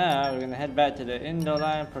 Okay, so now we're gonna head back to the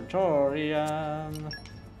Indoline Praetorium.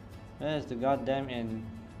 Where's the goddamn inn?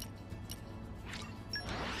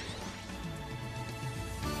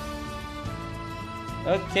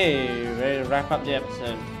 Okay, ready to wrap up the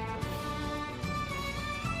episode.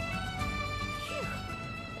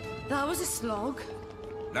 That was a slog.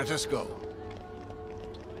 Let us go.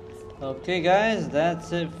 Okay guys,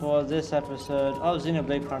 that's it for this episode of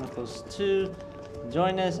Xenoblade Chronicles 2.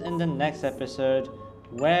 Join us in the next episode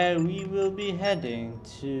where we will be heading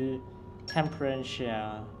to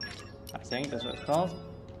Temperantia. I think that's what it's called.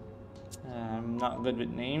 I'm not good with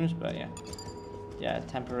names, but yeah. Yeah,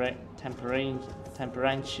 Temperantia.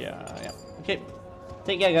 Yeah. Okay.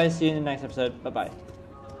 Take care guys, see you in the next episode. Bye bye.